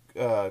across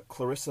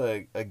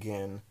Clarissa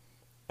again,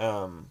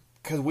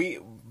 because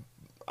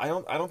I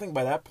don't think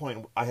by that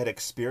point I had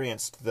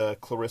experienced the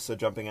Clarissa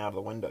jumping out of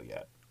the window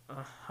yet.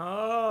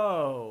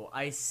 Oh,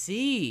 I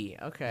see.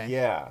 Okay.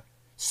 Yeah.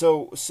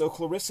 So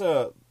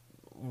Clarissa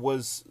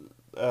was,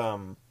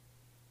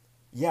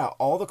 yeah,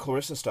 all the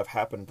Clarissa stuff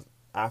happened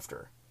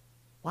after.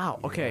 Wow.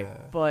 Okay, Yeah.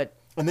 but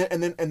And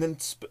then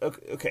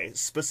okay,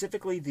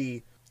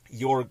 specifically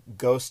your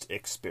ghost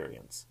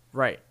experience.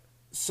 right.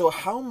 So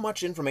how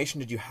much information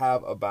did you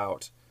have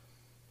about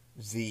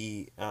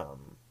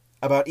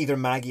about either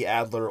Maggie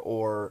Adler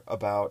or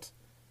about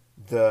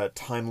the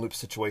time loop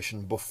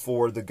situation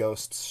before the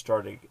ghosts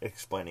started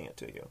explaining it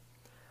to you?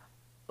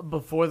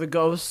 Before the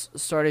ghosts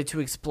started to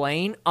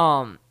explain,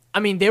 I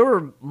mean, there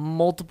were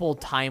multiple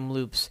time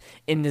loops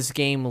in this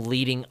game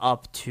leading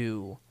up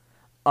to,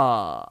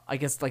 I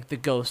guess, like, the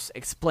ghosts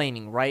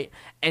explaining, right?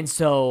 And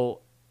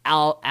so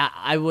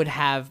I would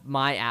have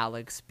my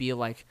Alex be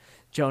like,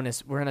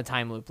 Jonas, we're in a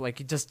time loop.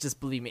 Like,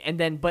 just believe me. And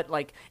then, but,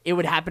 like, it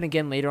would happen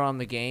again later on in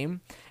the game.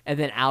 And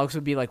then Alex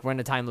would be like, we're in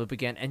a time loop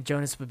again. And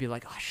Jonas would be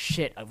like, oh,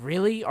 shit,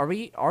 really? Are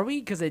we?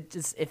 Because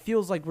it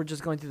feels like we're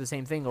just going through the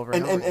same thing over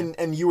and over again.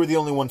 And you were the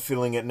only one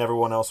feeling it, and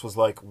everyone else was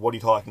like, what are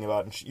you talking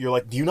about? And you're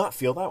like, do you not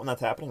feel that when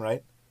that's happening,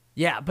 right?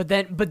 Yeah, but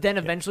then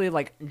eventually,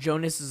 like,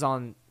 Jonas is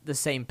on the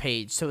same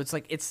page. So it's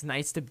like, it's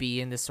nice to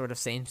be in this sort of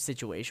same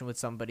situation with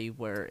somebody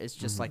where it's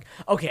just like,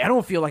 okay, I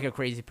don't feel like a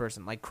crazy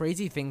person. Like,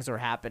 crazy things are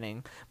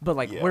happening, but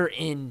like, we're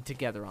in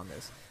together on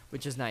this,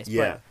 which is nice.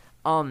 Yeah.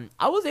 But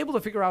I was able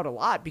to figure out a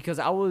lot because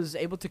I was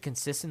able to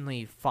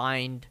consistently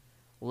find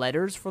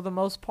letters for the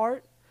most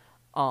part.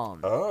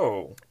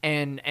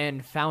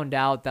 And found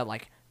out that,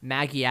 like,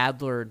 Maggie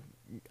Adler,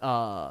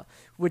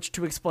 which,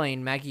 to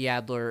explain, Maggie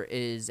Adler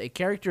is a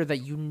character that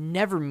you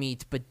never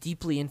meet but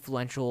deeply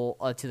influential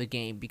to the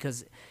game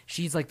because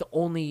she's, like, the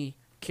only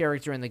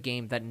character in the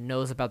game that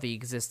knows about the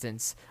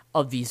existence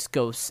of these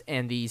ghosts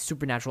and these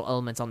supernatural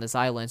elements on this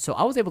island. So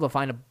I was able to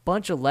find a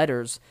bunch of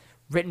letters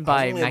written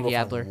by Maggie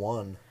Adler.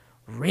 One.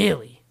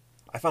 Really?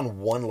 I found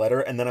one letter,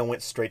 and then I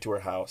went straight to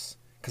her house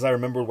because I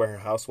remembered where her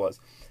house was.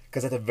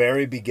 Because at the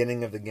very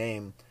beginning of the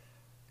game,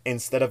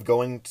 instead of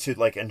going to,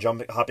 like, and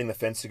hopping the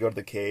fence to go to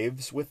the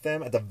caves with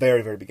them at the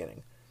very, very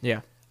beginning,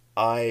 yeah,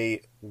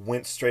 I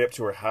went straight up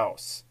to her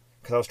house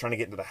because I was trying to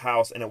get into the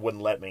house and it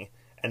wouldn't let me.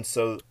 And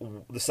so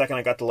the second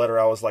I got the letter,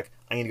 I was like,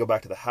 I need to go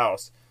back to the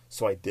house.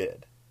 So I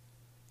did.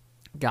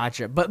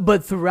 Gotcha.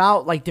 But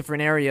throughout, like,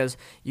 different areas,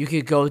 you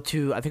could go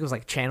to, I think it was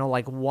like channel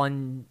like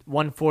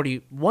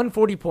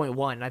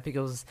 140.1. I think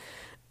it was,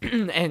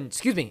 and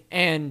excuse me,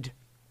 and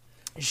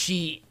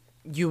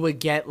you would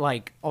get,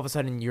 like, all of a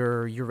sudden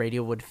your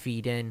radio would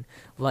feed in,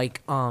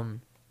 like,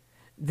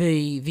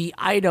 the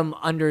item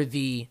under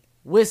the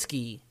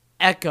whiskey,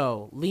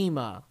 Echo,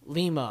 Lima,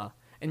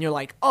 and you're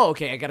like, oh,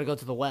 okay, I gotta go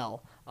to the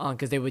well,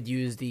 because they would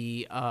use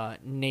the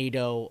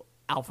NATO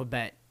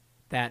alphabet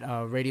that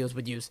radios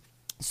would use.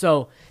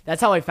 So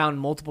that's how I found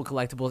multiple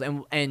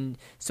collectibles, and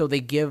so they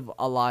give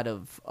a lot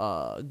of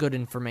good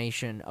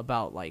information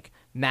about, like,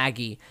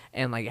 Maggie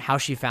and, like, how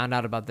she found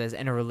out about this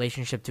and her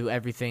relationship to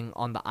everything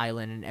on the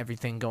island and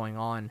everything going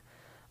on.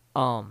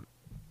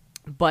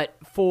 But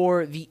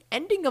for the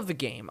ending of the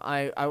game,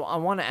 I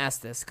want to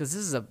ask this because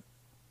this is a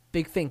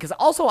big thing. Because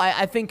also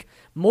I think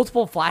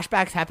multiple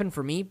flashbacks happened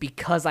for me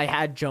because I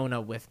had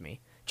Jonas with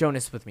me.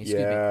 Excuse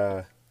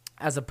me.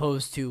 As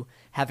opposed to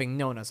having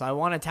Nona. So I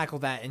want to tackle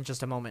that in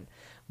just a moment.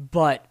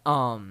 But,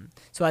 so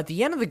at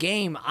the end of the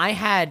game, I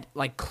had,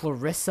 like,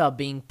 Clarissa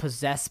being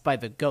possessed by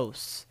the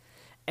ghosts.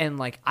 And,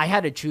 like, I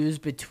had to choose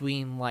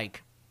between,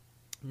 like,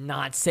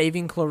 not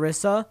saving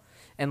Clarissa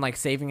and, like,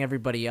 saving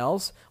everybody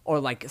else, or,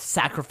 like,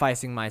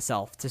 sacrificing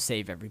myself to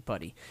save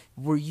everybody.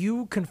 Were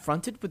you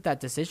confronted with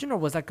that decision, or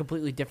was that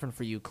completely different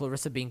for you,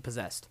 Clarissa being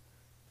possessed?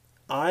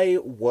 I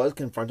was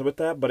confronted with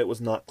that, but it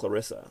was not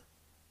Clarissa.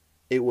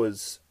 It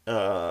was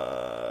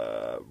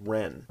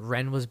Ren.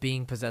 Ren was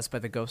being possessed by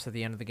the ghost at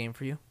the end of the game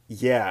for you?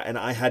 Yeah, and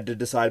I had to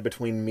decide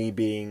between me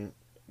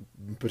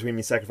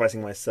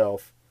sacrificing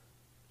myself,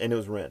 and it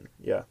was Ren.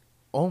 Yeah.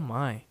 Oh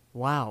my!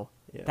 Wow,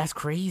 yeah. That's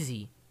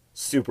crazy.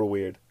 Super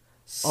weird.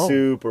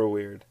 Super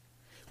weird.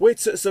 Wait,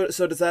 so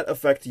does that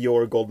affect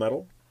your gold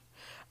medal?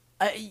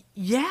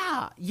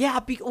 Yeah.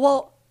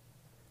 Well,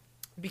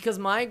 Because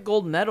my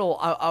gold medal,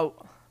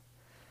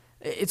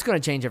 it's going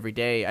to change every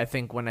day, I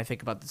think, when I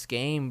think about this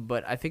game.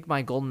 But I think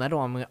my gold medal,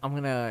 I'm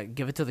going to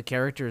give it to the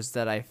characters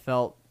that I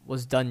felt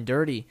was done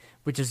dirty,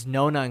 which is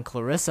Nona and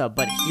Clarissa.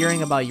 But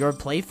hearing about your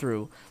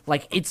playthrough,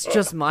 like, it's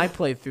just my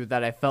playthrough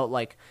that I felt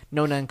like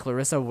Nona and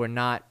Clarissa were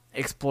not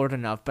explored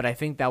enough. But I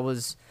think that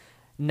was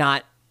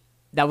not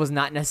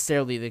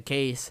necessarily the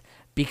case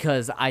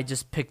because I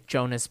just picked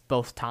Jonas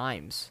both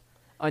times.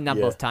 Not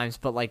both times,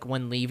 but like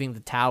when leaving the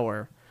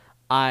tower,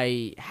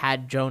 I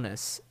had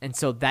Jonas. And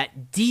so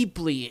that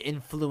deeply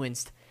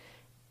influenced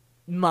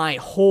my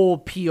whole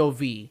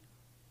POV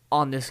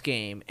on this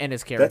game and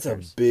its characters.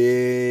 That's a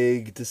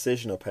big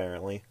decision,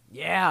 apparently.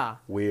 Yeah.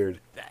 Weird.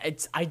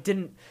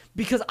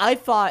 Because I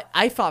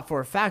thought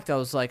for a fact, I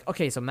was like,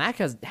 okay, so Mac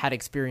has had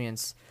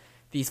experienced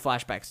these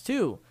flashbacks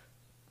too.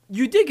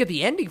 You did get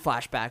the ending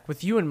flashback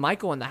with you and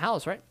Michael in the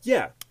house, right?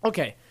 Yeah.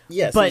 Okay.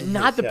 Yes. But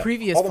not the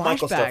previous all the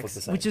Michael stuff was the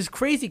flashbacks, same. which is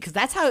crazy because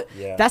that's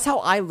how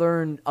I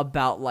learned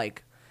about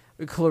like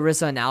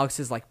Clarissa and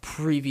Alex's like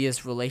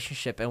previous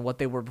relationship and what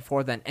they were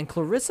before then. And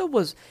Clarissa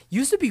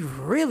used to be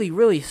really,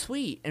 really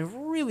sweet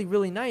and really,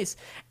 really nice.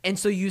 And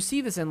so you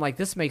see this and like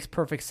this makes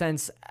perfect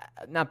sense,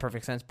 not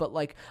perfect sense, but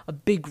like a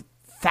big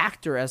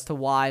factor as to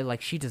why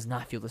like she does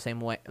not feel the same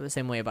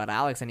way about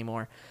Alex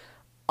anymore.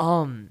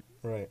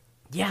 Right.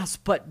 Yes,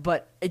 but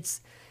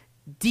it's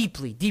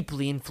deeply,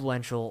 deeply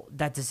influential,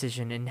 that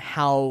decision, and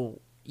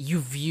how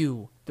you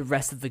view the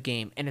rest of the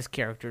game and its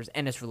characters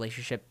and its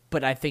relationship.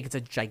 But I think it's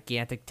a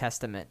gigantic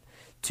testament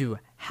to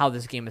how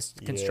this game is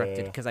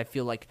constructed because I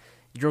feel like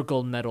your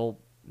gold medal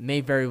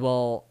may very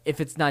well, if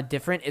it's not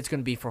different, it's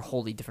going to be for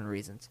wholly different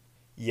reasons.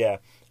 Yeah.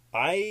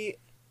 My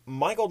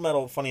gold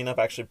medal, funny enough,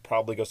 actually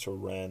probably goes to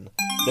Ren.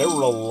 There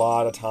were a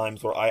lot of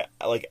times where I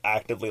like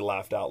actively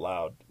laughed out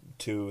loud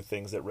to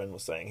things that Ren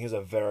was saying. He was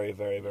a very,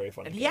 very, very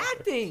funny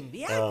character.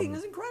 The acting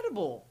is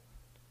incredible.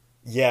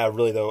 Yeah,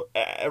 really though,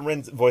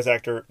 Ren's voice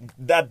actor.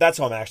 That's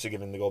who I'm actually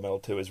giving the gold medal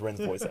to is Ren's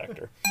voice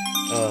actor.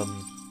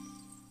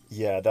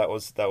 Yeah,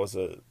 that's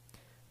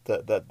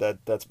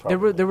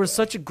probably There was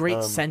such a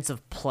great sense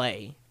of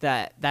play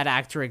that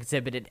actor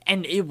exhibited,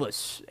 and it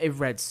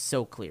read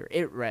so clear.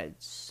 It read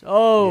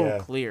so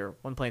clear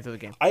when playing through the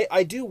game.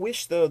 I do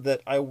wish though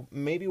that I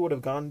maybe would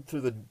have gone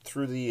through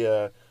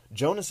the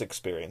Jonas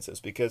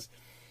experiences because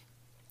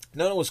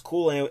Nona was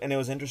cool and it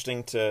was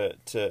interesting to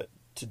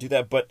do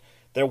that, but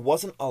there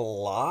wasn't a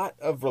lot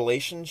of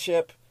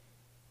relationship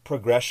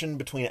progression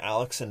between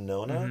Alex and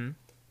Nona.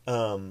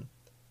 Mm-hmm.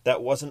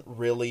 That wasn't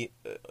really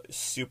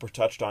super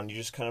touched on. You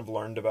just kind of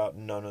learned about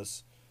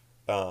Nona's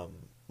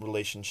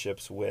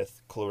relationships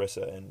with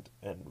Clarissa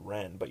and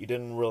Ren, but you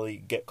didn't really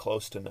get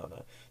close to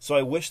Nona. So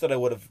I wish that I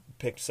would have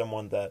picked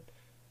someone that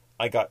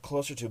I got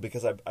closer to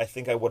because I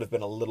think I would have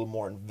been a little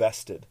more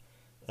invested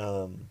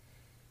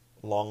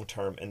long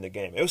term in the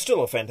game. It was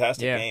still a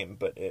fantastic game,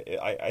 but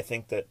I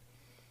think that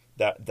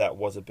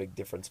was a big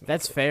difference maker.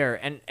 That's fair.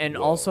 And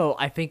also,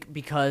 I think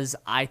because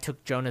I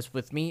took Jonas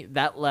with me,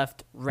 that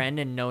left Ren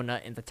and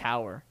Nona in the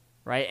tower,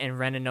 right? And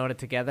Ren and Nona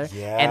together.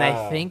 Yeah. And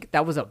I think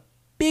that was a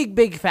big,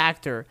 big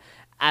factor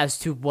as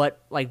to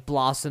what, like,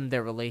 blossomed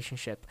their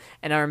relationship.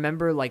 And I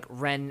remember, like,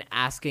 Ren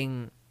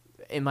asking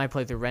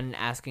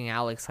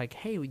Alex, like,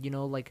 hey, you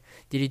know, like,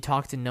 did you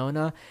talk to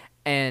Nona?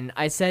 And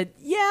I said,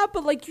 yeah,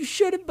 but like you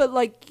shouldn't, but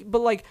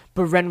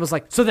Ren was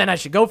like, so then I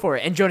should go for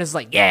it. And Jonas is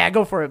like, yeah,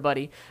 go for it,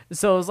 buddy.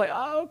 So I was like,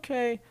 oh,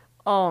 okay.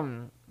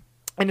 And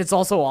it's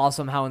also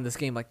awesome how in this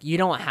game, like, you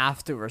don't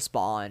have to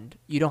respond.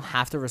 You don't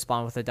have to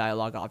respond with a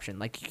dialogue option.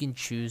 Like, you can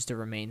choose to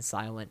remain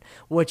silent,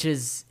 which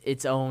is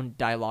its own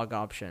dialogue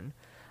option.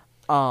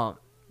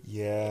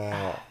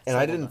 Yeah. And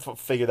I didn't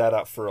figure that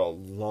out for a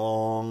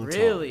long time.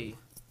 Really?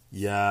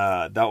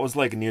 Yeah, that was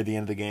like near the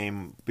end of the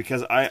game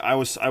because I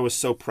was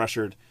so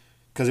pressured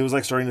because it was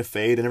like starting to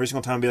fade, and every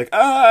single time I'd be like,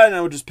 and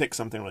I would just pick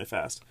something really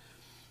fast.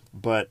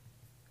 But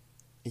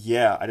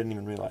yeah, I didn't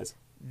even realize.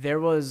 There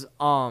was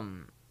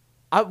I'm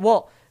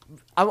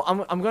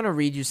gonna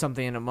read you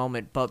something in a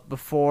moment, but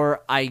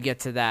before I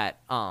get to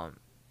that,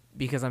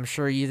 because I'm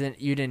sure you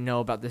didn't know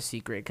about this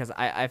secret, because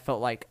I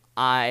felt like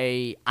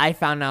I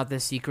found out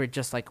this secret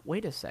just like,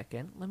 wait a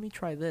second, let me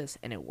try this,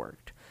 and it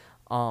worked.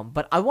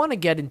 But I want to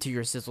get into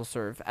your sizzle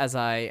serve as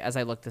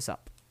I look this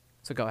up.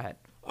 So go ahead.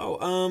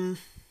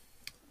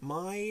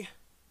 My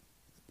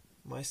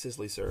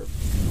sizzly serve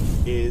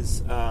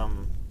is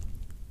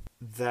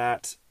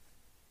that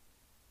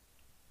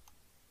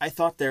I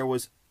thought there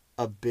was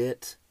a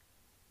bit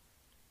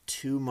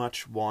too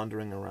much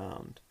wandering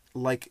around.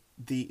 Like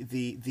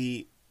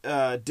the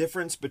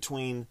difference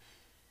between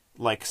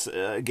like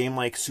a game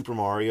like Super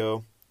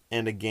Mario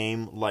and a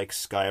game like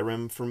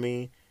Skyrim for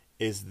me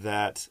is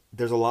that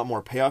there's a lot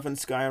more payoff in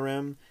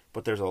Skyrim,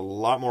 but there's a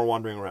lot more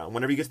wandering around.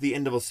 Whenever you get to the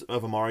end of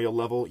a Mario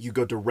level, you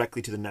go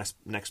directly to the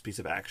next piece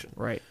of action.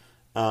 Right.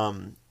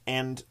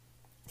 And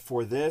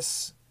for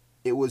this,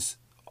 it was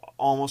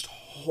almost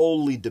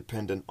wholly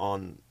dependent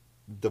on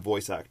the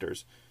voice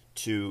actors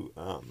to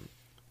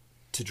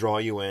draw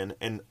you in,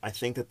 and I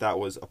think that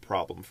was a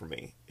problem for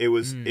me.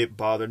 It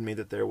bothered me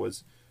that there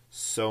was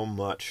so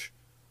much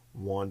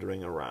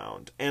wandering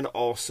around, and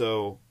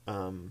also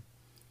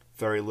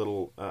very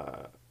little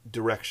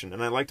direction.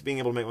 And I liked being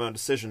able to make my own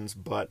decisions,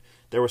 but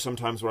there were some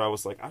times where I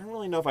was like, I don't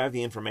really know if I have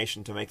the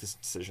information to make this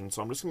decision,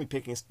 so I'm just going to be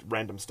picking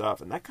random stuff,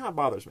 and that kind of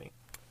bothers me.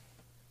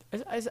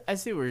 I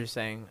see what you're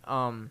saying.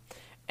 And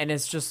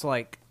it's just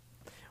like,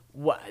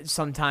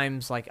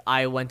 sometimes like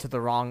I went to the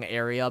wrong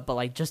area, but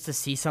like just to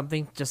see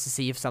something, just to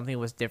see if something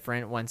was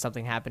different when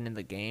something happened in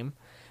the game.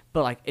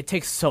 But like it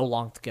takes so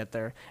long to get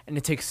there, and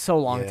it takes so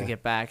long to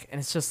get back, and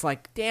it's just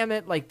like, damn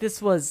it, like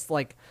this was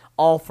like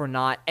all for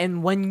naught.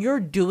 And when you're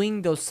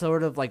doing those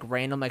sort of like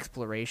random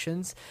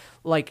explorations,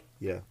 like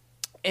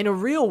in a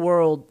real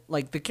world,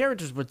 like the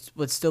characters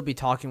would still be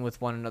talking with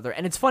one another.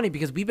 And it's funny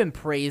because we've been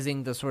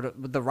praising the sort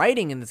of the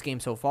writing in this game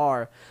so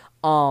far.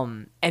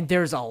 And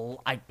there's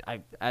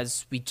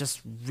as we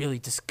just really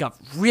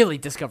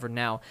discovered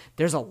now,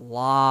 there's a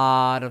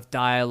lot of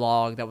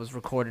dialogue that was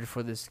recorded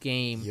for this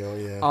game.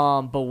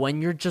 But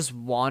when you're just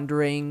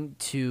wandering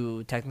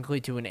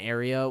technically to an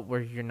area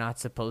where you're not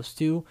supposed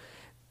to,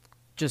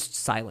 just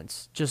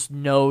silence, just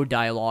no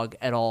dialogue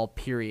at all,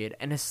 period.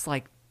 And it's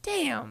like,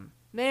 damn,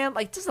 man,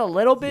 like just a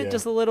little bit,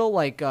 just a little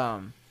like,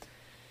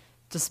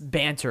 just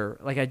banter.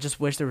 Like I just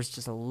wish there was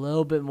just a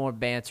little bit more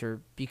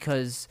banter,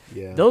 because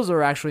those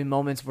are actually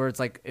moments where it's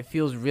like it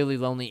feels really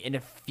lonely and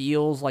it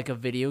feels like a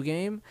video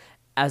game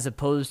as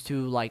opposed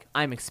to like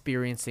I'm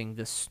experiencing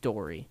the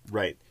story.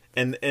 Right.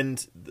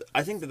 And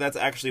I think that's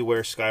actually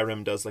where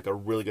Skyrim does like a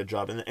really good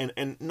job.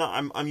 And no,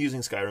 I'm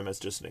using Skyrim as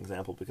just an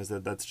example because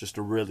that's just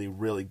a really,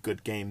 really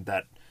good game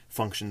that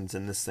functions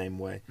in the same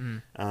way.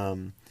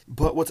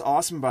 But what's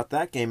awesome about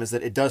that game is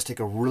that it does take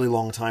a really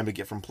long time to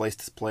get from place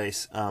to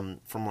place,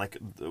 from like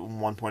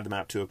one point of the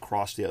map to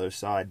across the other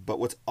side. But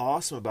what's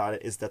awesome about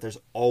it is that there's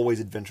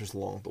always adventures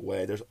along the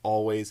way. There's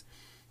always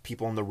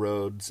people on the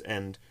roads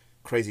and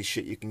crazy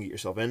shit you can get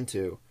yourself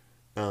into.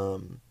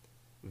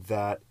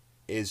 That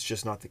is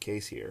just not the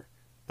case here.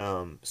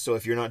 So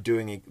if you're not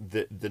doing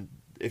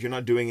if you're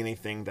not doing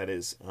anything that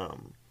is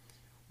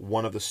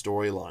one of the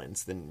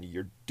storylines, then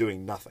you're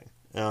doing nothing.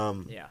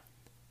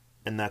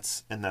 And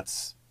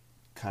that's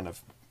kind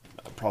of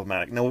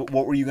problematic. Now,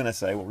 what were you gonna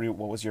say?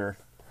 What was your?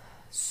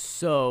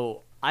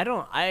 So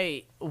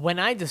when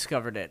I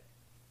discovered it,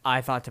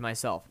 I thought to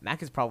myself,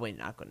 Mac is probably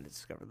not going to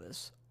discover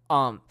this.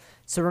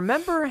 So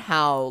remember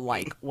how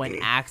like when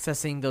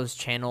accessing those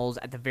channels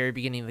at the very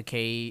beginning of the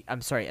game,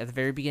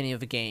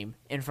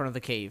 in front of the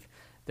cave,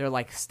 there are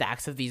like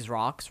stacks of these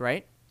rocks,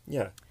 right?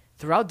 Yeah.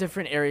 Throughout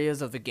different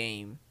areas of the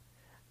game,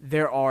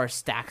 there are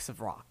stacks of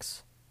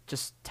rocks,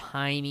 just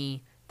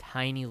tiny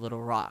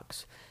little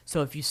rocks.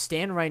 So if you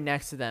stand right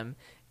next to them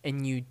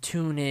and you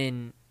tune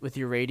in with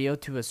your radio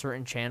to a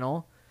certain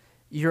channel,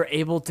 you're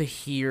able to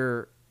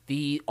hear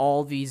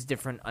all these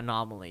different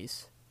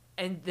anomalies.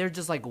 And they're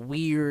just like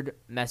weird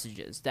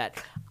messages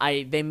that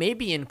they may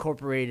be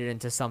incorporated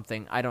into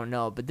something, I don't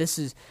know, but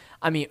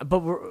but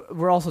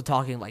we're also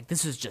talking like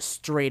this is just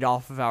straight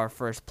off of our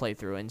first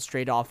playthrough and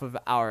straight off of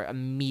our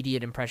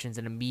immediate impressions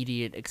and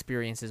immediate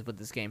experiences with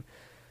this game.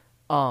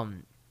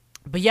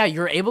 But yeah,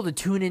 you're able to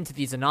tune into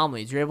these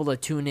anomalies. You're able to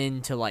tune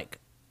into like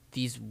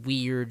these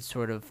weird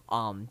sort of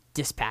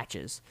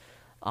dispatches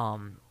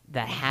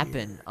that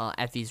happen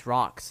at these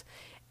rocks.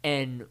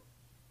 And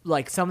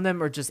like some of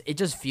them are just, it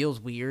just feels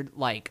weird.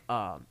 Like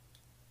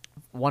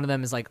one of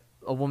them is like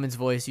a woman's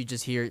voice. You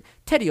just hear,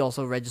 Teddy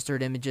also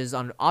registered images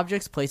on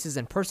objects, places,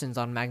 and persons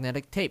on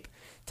magnetic tape,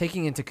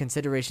 taking into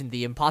consideration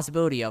the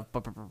impossibility of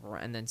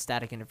and then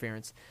static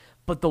interference.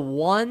 But the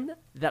one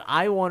that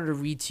I wanted to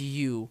read to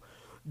you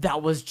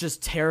that was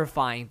just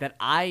terrifying, that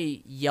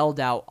I yelled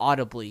out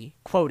audibly,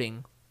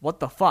 quoting, "What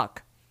the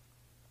fuck?"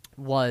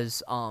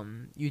 was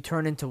you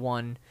turn into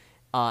one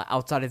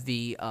outside of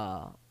the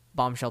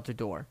bomb shelter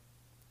door.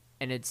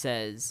 And it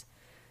says,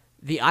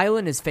 "The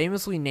island is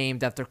famously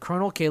named after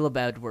Colonel Caleb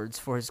Edwards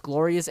for his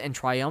glorious and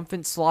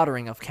triumphant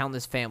slaughtering of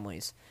countless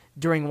families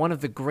during one of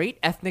the great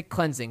ethnic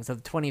cleansings of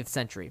the 20th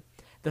century.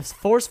 The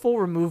forceful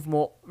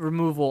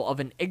removal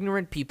of an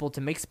ignorant people to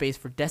make space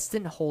for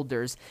destined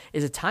holders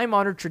is a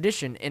time-honored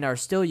tradition in our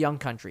still young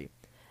country.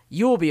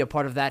 You will be a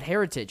part of that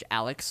heritage,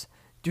 Alex.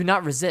 Do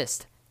not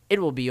resist.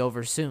 It will be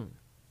over soon."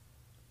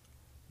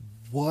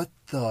 What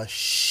the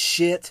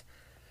shit?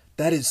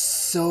 That is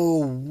so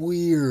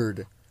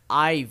weird.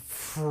 I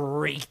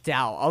freaked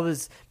out.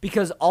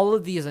 Because all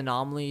of these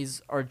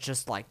anomalies are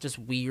just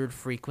weird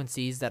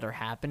frequencies that are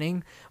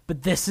happening,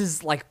 but this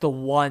is like the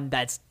one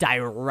that's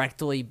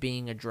directly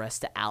being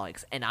addressed to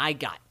Alex, and I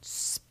got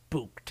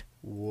spooked.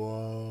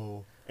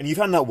 Whoa. And you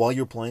found that while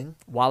you were playing?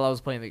 While I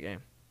was playing the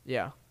game.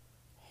 Yeah.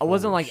 I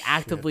wasn't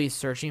actively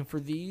searching for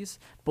these,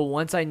 but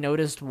once I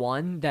noticed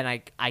one, then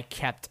I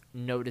kept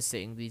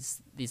noticing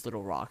these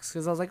little rocks,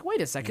 because I was like, wait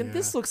a second,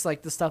 this looks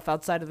like the stuff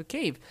outside of the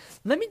cave.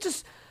 Let me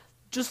just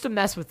to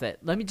mess with it,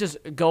 let me just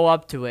go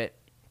up to it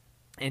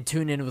and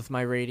tune in with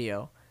my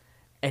radio,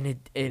 and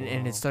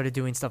it started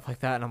doing stuff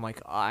like that, and I'm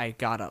like, I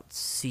gotta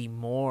see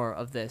more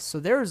of this. So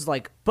there's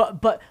like,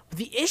 but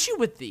the issue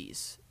with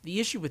these,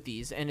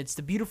 and it's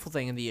the beautiful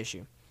thing in the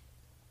issue,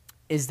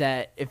 is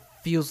that it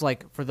feels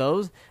like for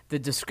those, the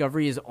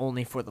discovery is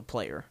only for the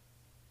player,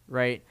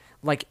 right?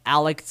 Like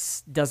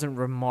Alex doesn't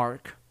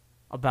remark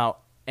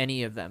about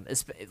any of them.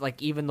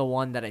 Like even the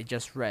one that I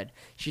just read,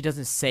 she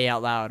doesn't say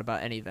out loud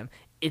about any of them.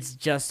 It's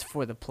just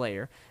for the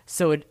player.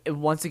 So it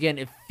once again,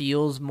 it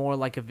feels more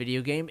like a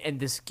video game, and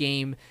this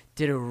game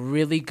did a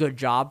really good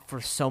job for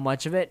so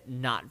much of it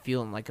not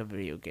feeling like a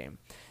video game.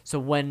 So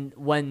when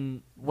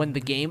the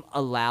game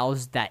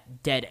allows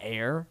that dead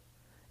air,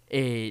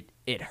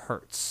 it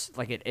hurts.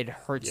 Like it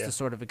hurts the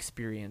sort of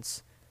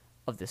experience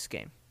of this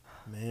game.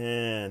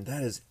 Man,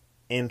 that is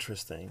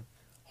interesting.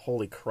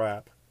 Holy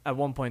crap. At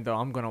one point though,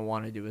 I'm gonna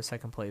want to do a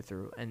second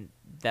playthrough, and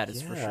that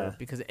is for sure,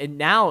 because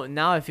now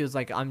it feels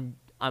like I'm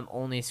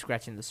only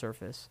scratching the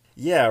surface.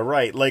 Yeah,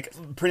 right. Like,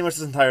 pretty much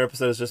this entire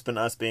episode has just been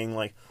us being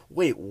like,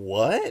 wait,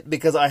 what?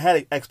 Because I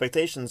had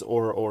expectations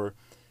or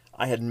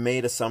I had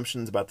made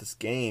assumptions about this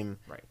game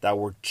that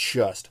were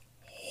just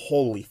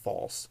wholly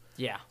false.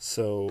 Yeah.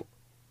 So,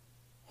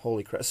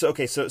 holy crap. So,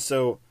 okay,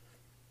 so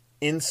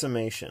in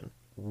summation,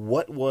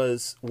 what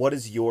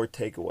is your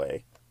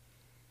takeaway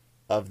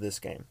of this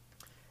game?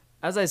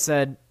 As I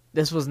said,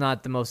 this was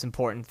not the most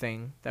important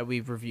thing that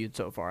we've reviewed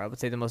so far. I would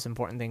say the most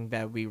important thing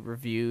that we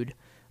reviewed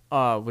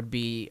would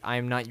be I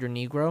Am Not Your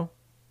Negro.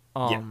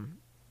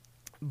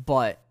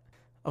 But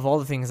of all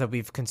the things that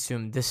we've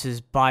consumed, this has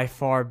by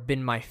far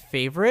been my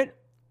favorite.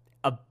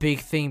 A big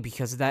thing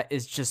because of that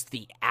is just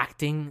the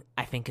acting,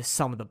 I think, is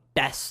some of the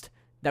best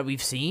that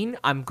we've seen.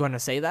 I'm going to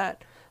say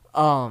that.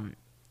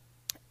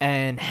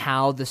 And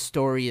how the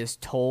story is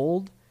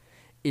told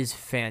is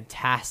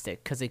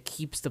fantastic because it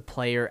keeps the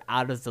player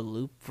out of the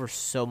loop for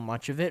so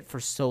much of it for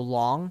so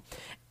long,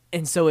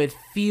 and so it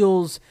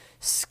feels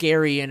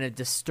scary in a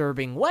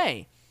disturbing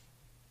way.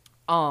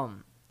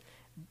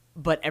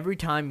 But every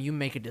time you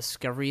make a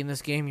discovery in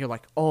this game, you're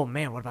like, oh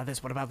man, what about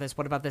this, what about this,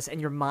 what about this,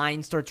 and your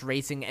mind starts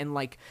racing, and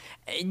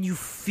you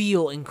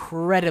feel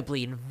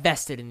incredibly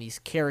invested in these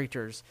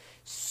characters,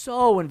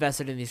 so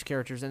invested in these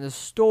characters and the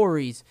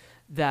stories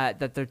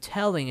that they're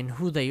telling and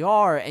who they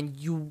are, and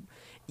you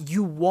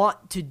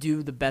want to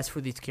do the best for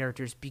these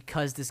characters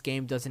because this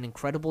game does an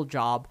incredible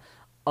job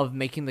of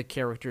making the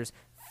characters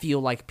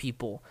feel like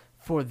people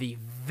for the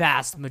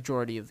vast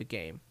majority of the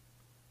game.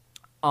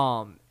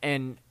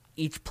 And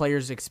each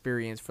player's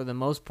experience, for the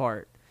most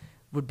part,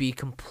 would be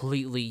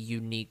completely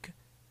unique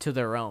to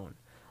their own,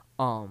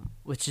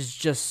 which is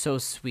just so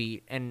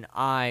sweet. And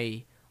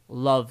I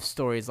love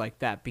stories like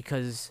that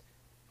because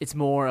it's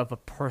more of a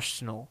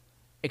personal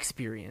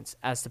experience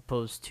as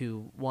opposed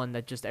to one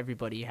that just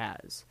everybody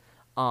has.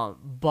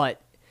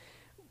 But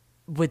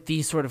with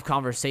these sort of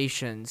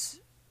conversations,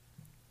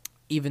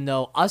 even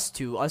though us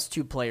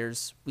two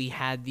players, we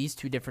had these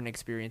two different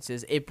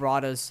experiences, it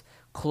brought us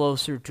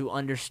closer to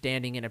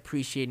understanding and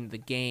appreciating the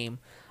game,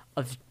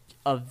 of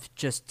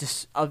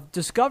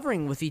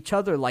discovering with each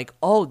other, like,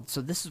 oh, so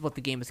this is what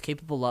the game is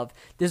capable of.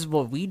 This is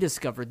what we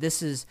discovered.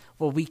 This is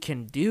what we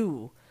can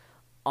do.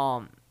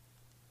 And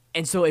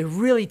so it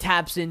really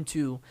taps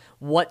into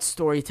what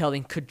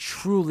storytelling could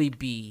truly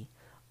be,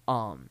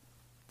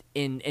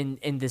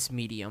 in this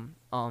medium,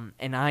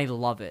 and I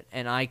love it,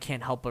 and I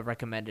can't help but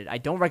recommend it. I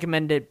don't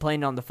recommend it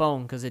playing on the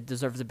phone because it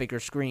deserves a bigger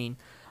screen.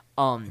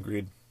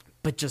 Agreed.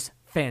 But just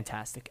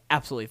fantastic,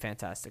 absolutely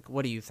fantastic.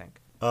 What do you think?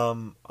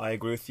 I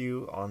agree with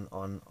you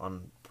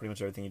on pretty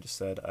much everything you just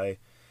said. I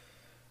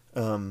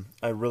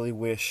really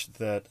wish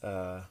that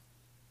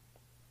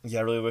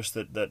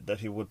that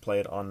he would play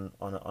it on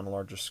a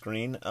larger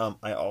screen.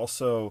 I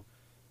also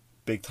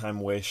big time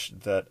wish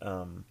that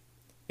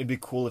it'd be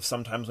cool if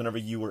sometimes whenever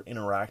you were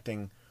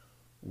interacting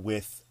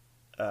with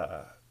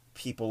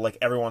people, like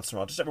every once in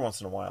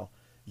a while,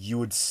 you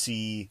would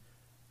see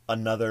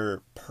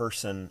another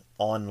person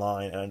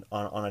online and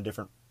on a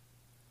different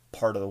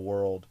part of the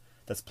world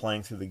that's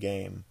playing through the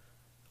game,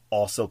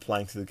 also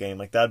playing through the game.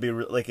 Like that'd be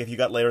like if you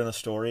got later in the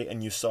story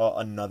and you saw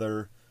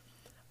another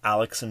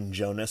Alex and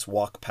Jonas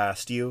walk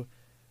past you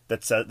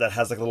that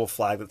has like a little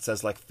flag that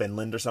says like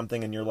Finland or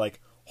something, and you're like,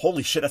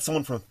 holy shit, that's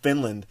someone from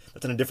Finland.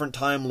 That's in a different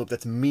time loop.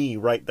 That's me,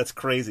 right? That's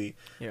crazy.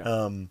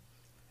 Yeah.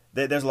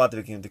 There's a lot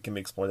that can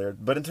be explored there.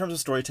 But in terms of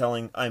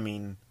storytelling, I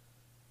mean,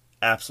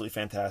 absolutely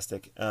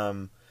fantastic.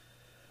 And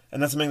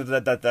that's something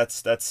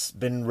that's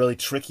been really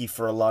tricky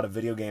for a lot of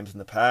video games in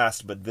the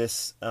past. But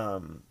this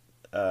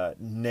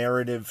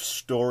narrative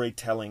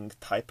storytelling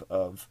type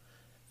of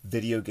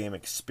video game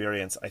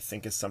experience, I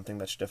think, is something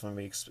that should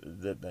definitely be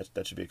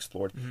that should be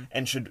explored,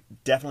 and should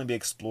definitely be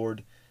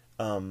explored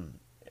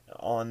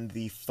on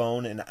the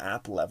phone and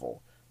app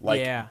level,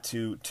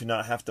 to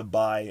not have to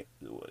buy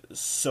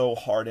so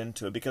hard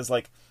into it, because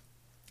like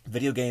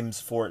video games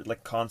for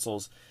like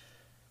consoles,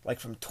 like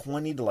from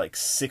 $20 to like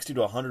 $60 to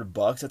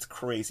 $100, that's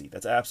crazy.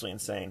 That's absolutely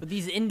insane. But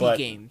these indie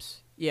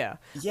games, yeah,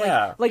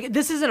 like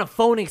this isn't a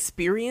phone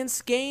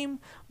experience game,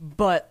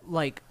 but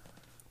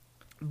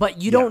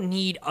you don't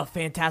need a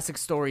fantastic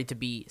story to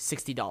be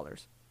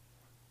 $60.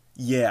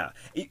 Yeah,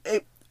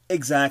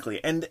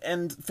 exactly, and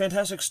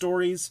fantastic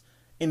stories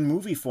in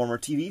movie form or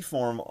TV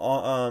form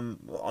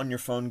on your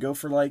phone go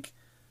for like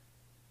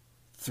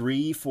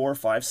 $3, $4,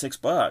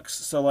 $5, $6.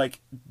 So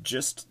like,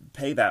 just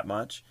pay that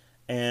much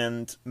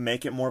and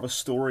make it more of a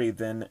story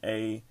than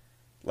a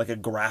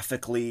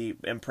graphically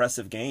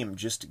impressive game.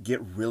 Just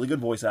get really good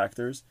voice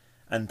actors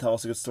and tell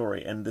us a good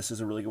story. And this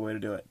is a really good way to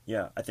do it.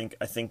 Yeah, I think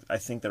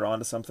they're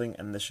onto something,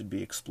 and this should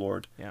be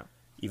explored. Yeah.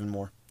 Even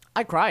more.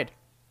 I cried.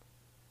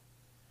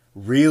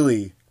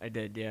 Really? I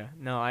did, yeah.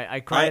 No, I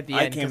cried at the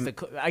end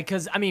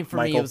because for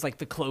Michael, me it was like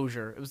the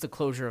closure. It was the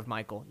closure of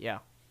Michael. Yeah.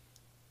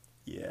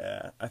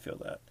 Yeah, I feel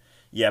that.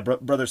 Yeah,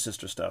 brother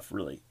sister stuff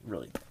really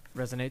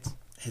resonates.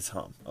 Hits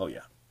home. Oh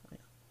yeah.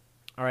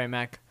 All right,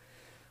 Mac.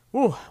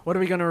 Ooh, what are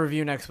we gonna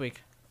review next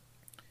week?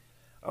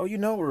 Oh, you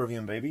know we're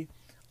reviewing, baby.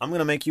 I'm going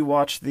to make you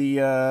watch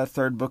the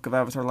third book of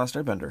Avatar: The Last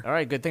Airbender. All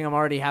right, good thing I'm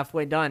already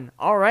halfway done.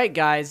 All right,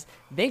 guys.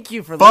 Thank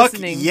you for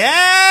listening.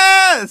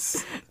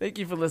 Yes! Thank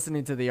you for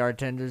listening to The Art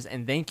Tenders,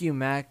 and thank you,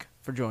 Mac,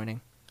 for joining.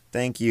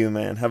 Thank you,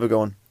 man. Have a good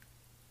one.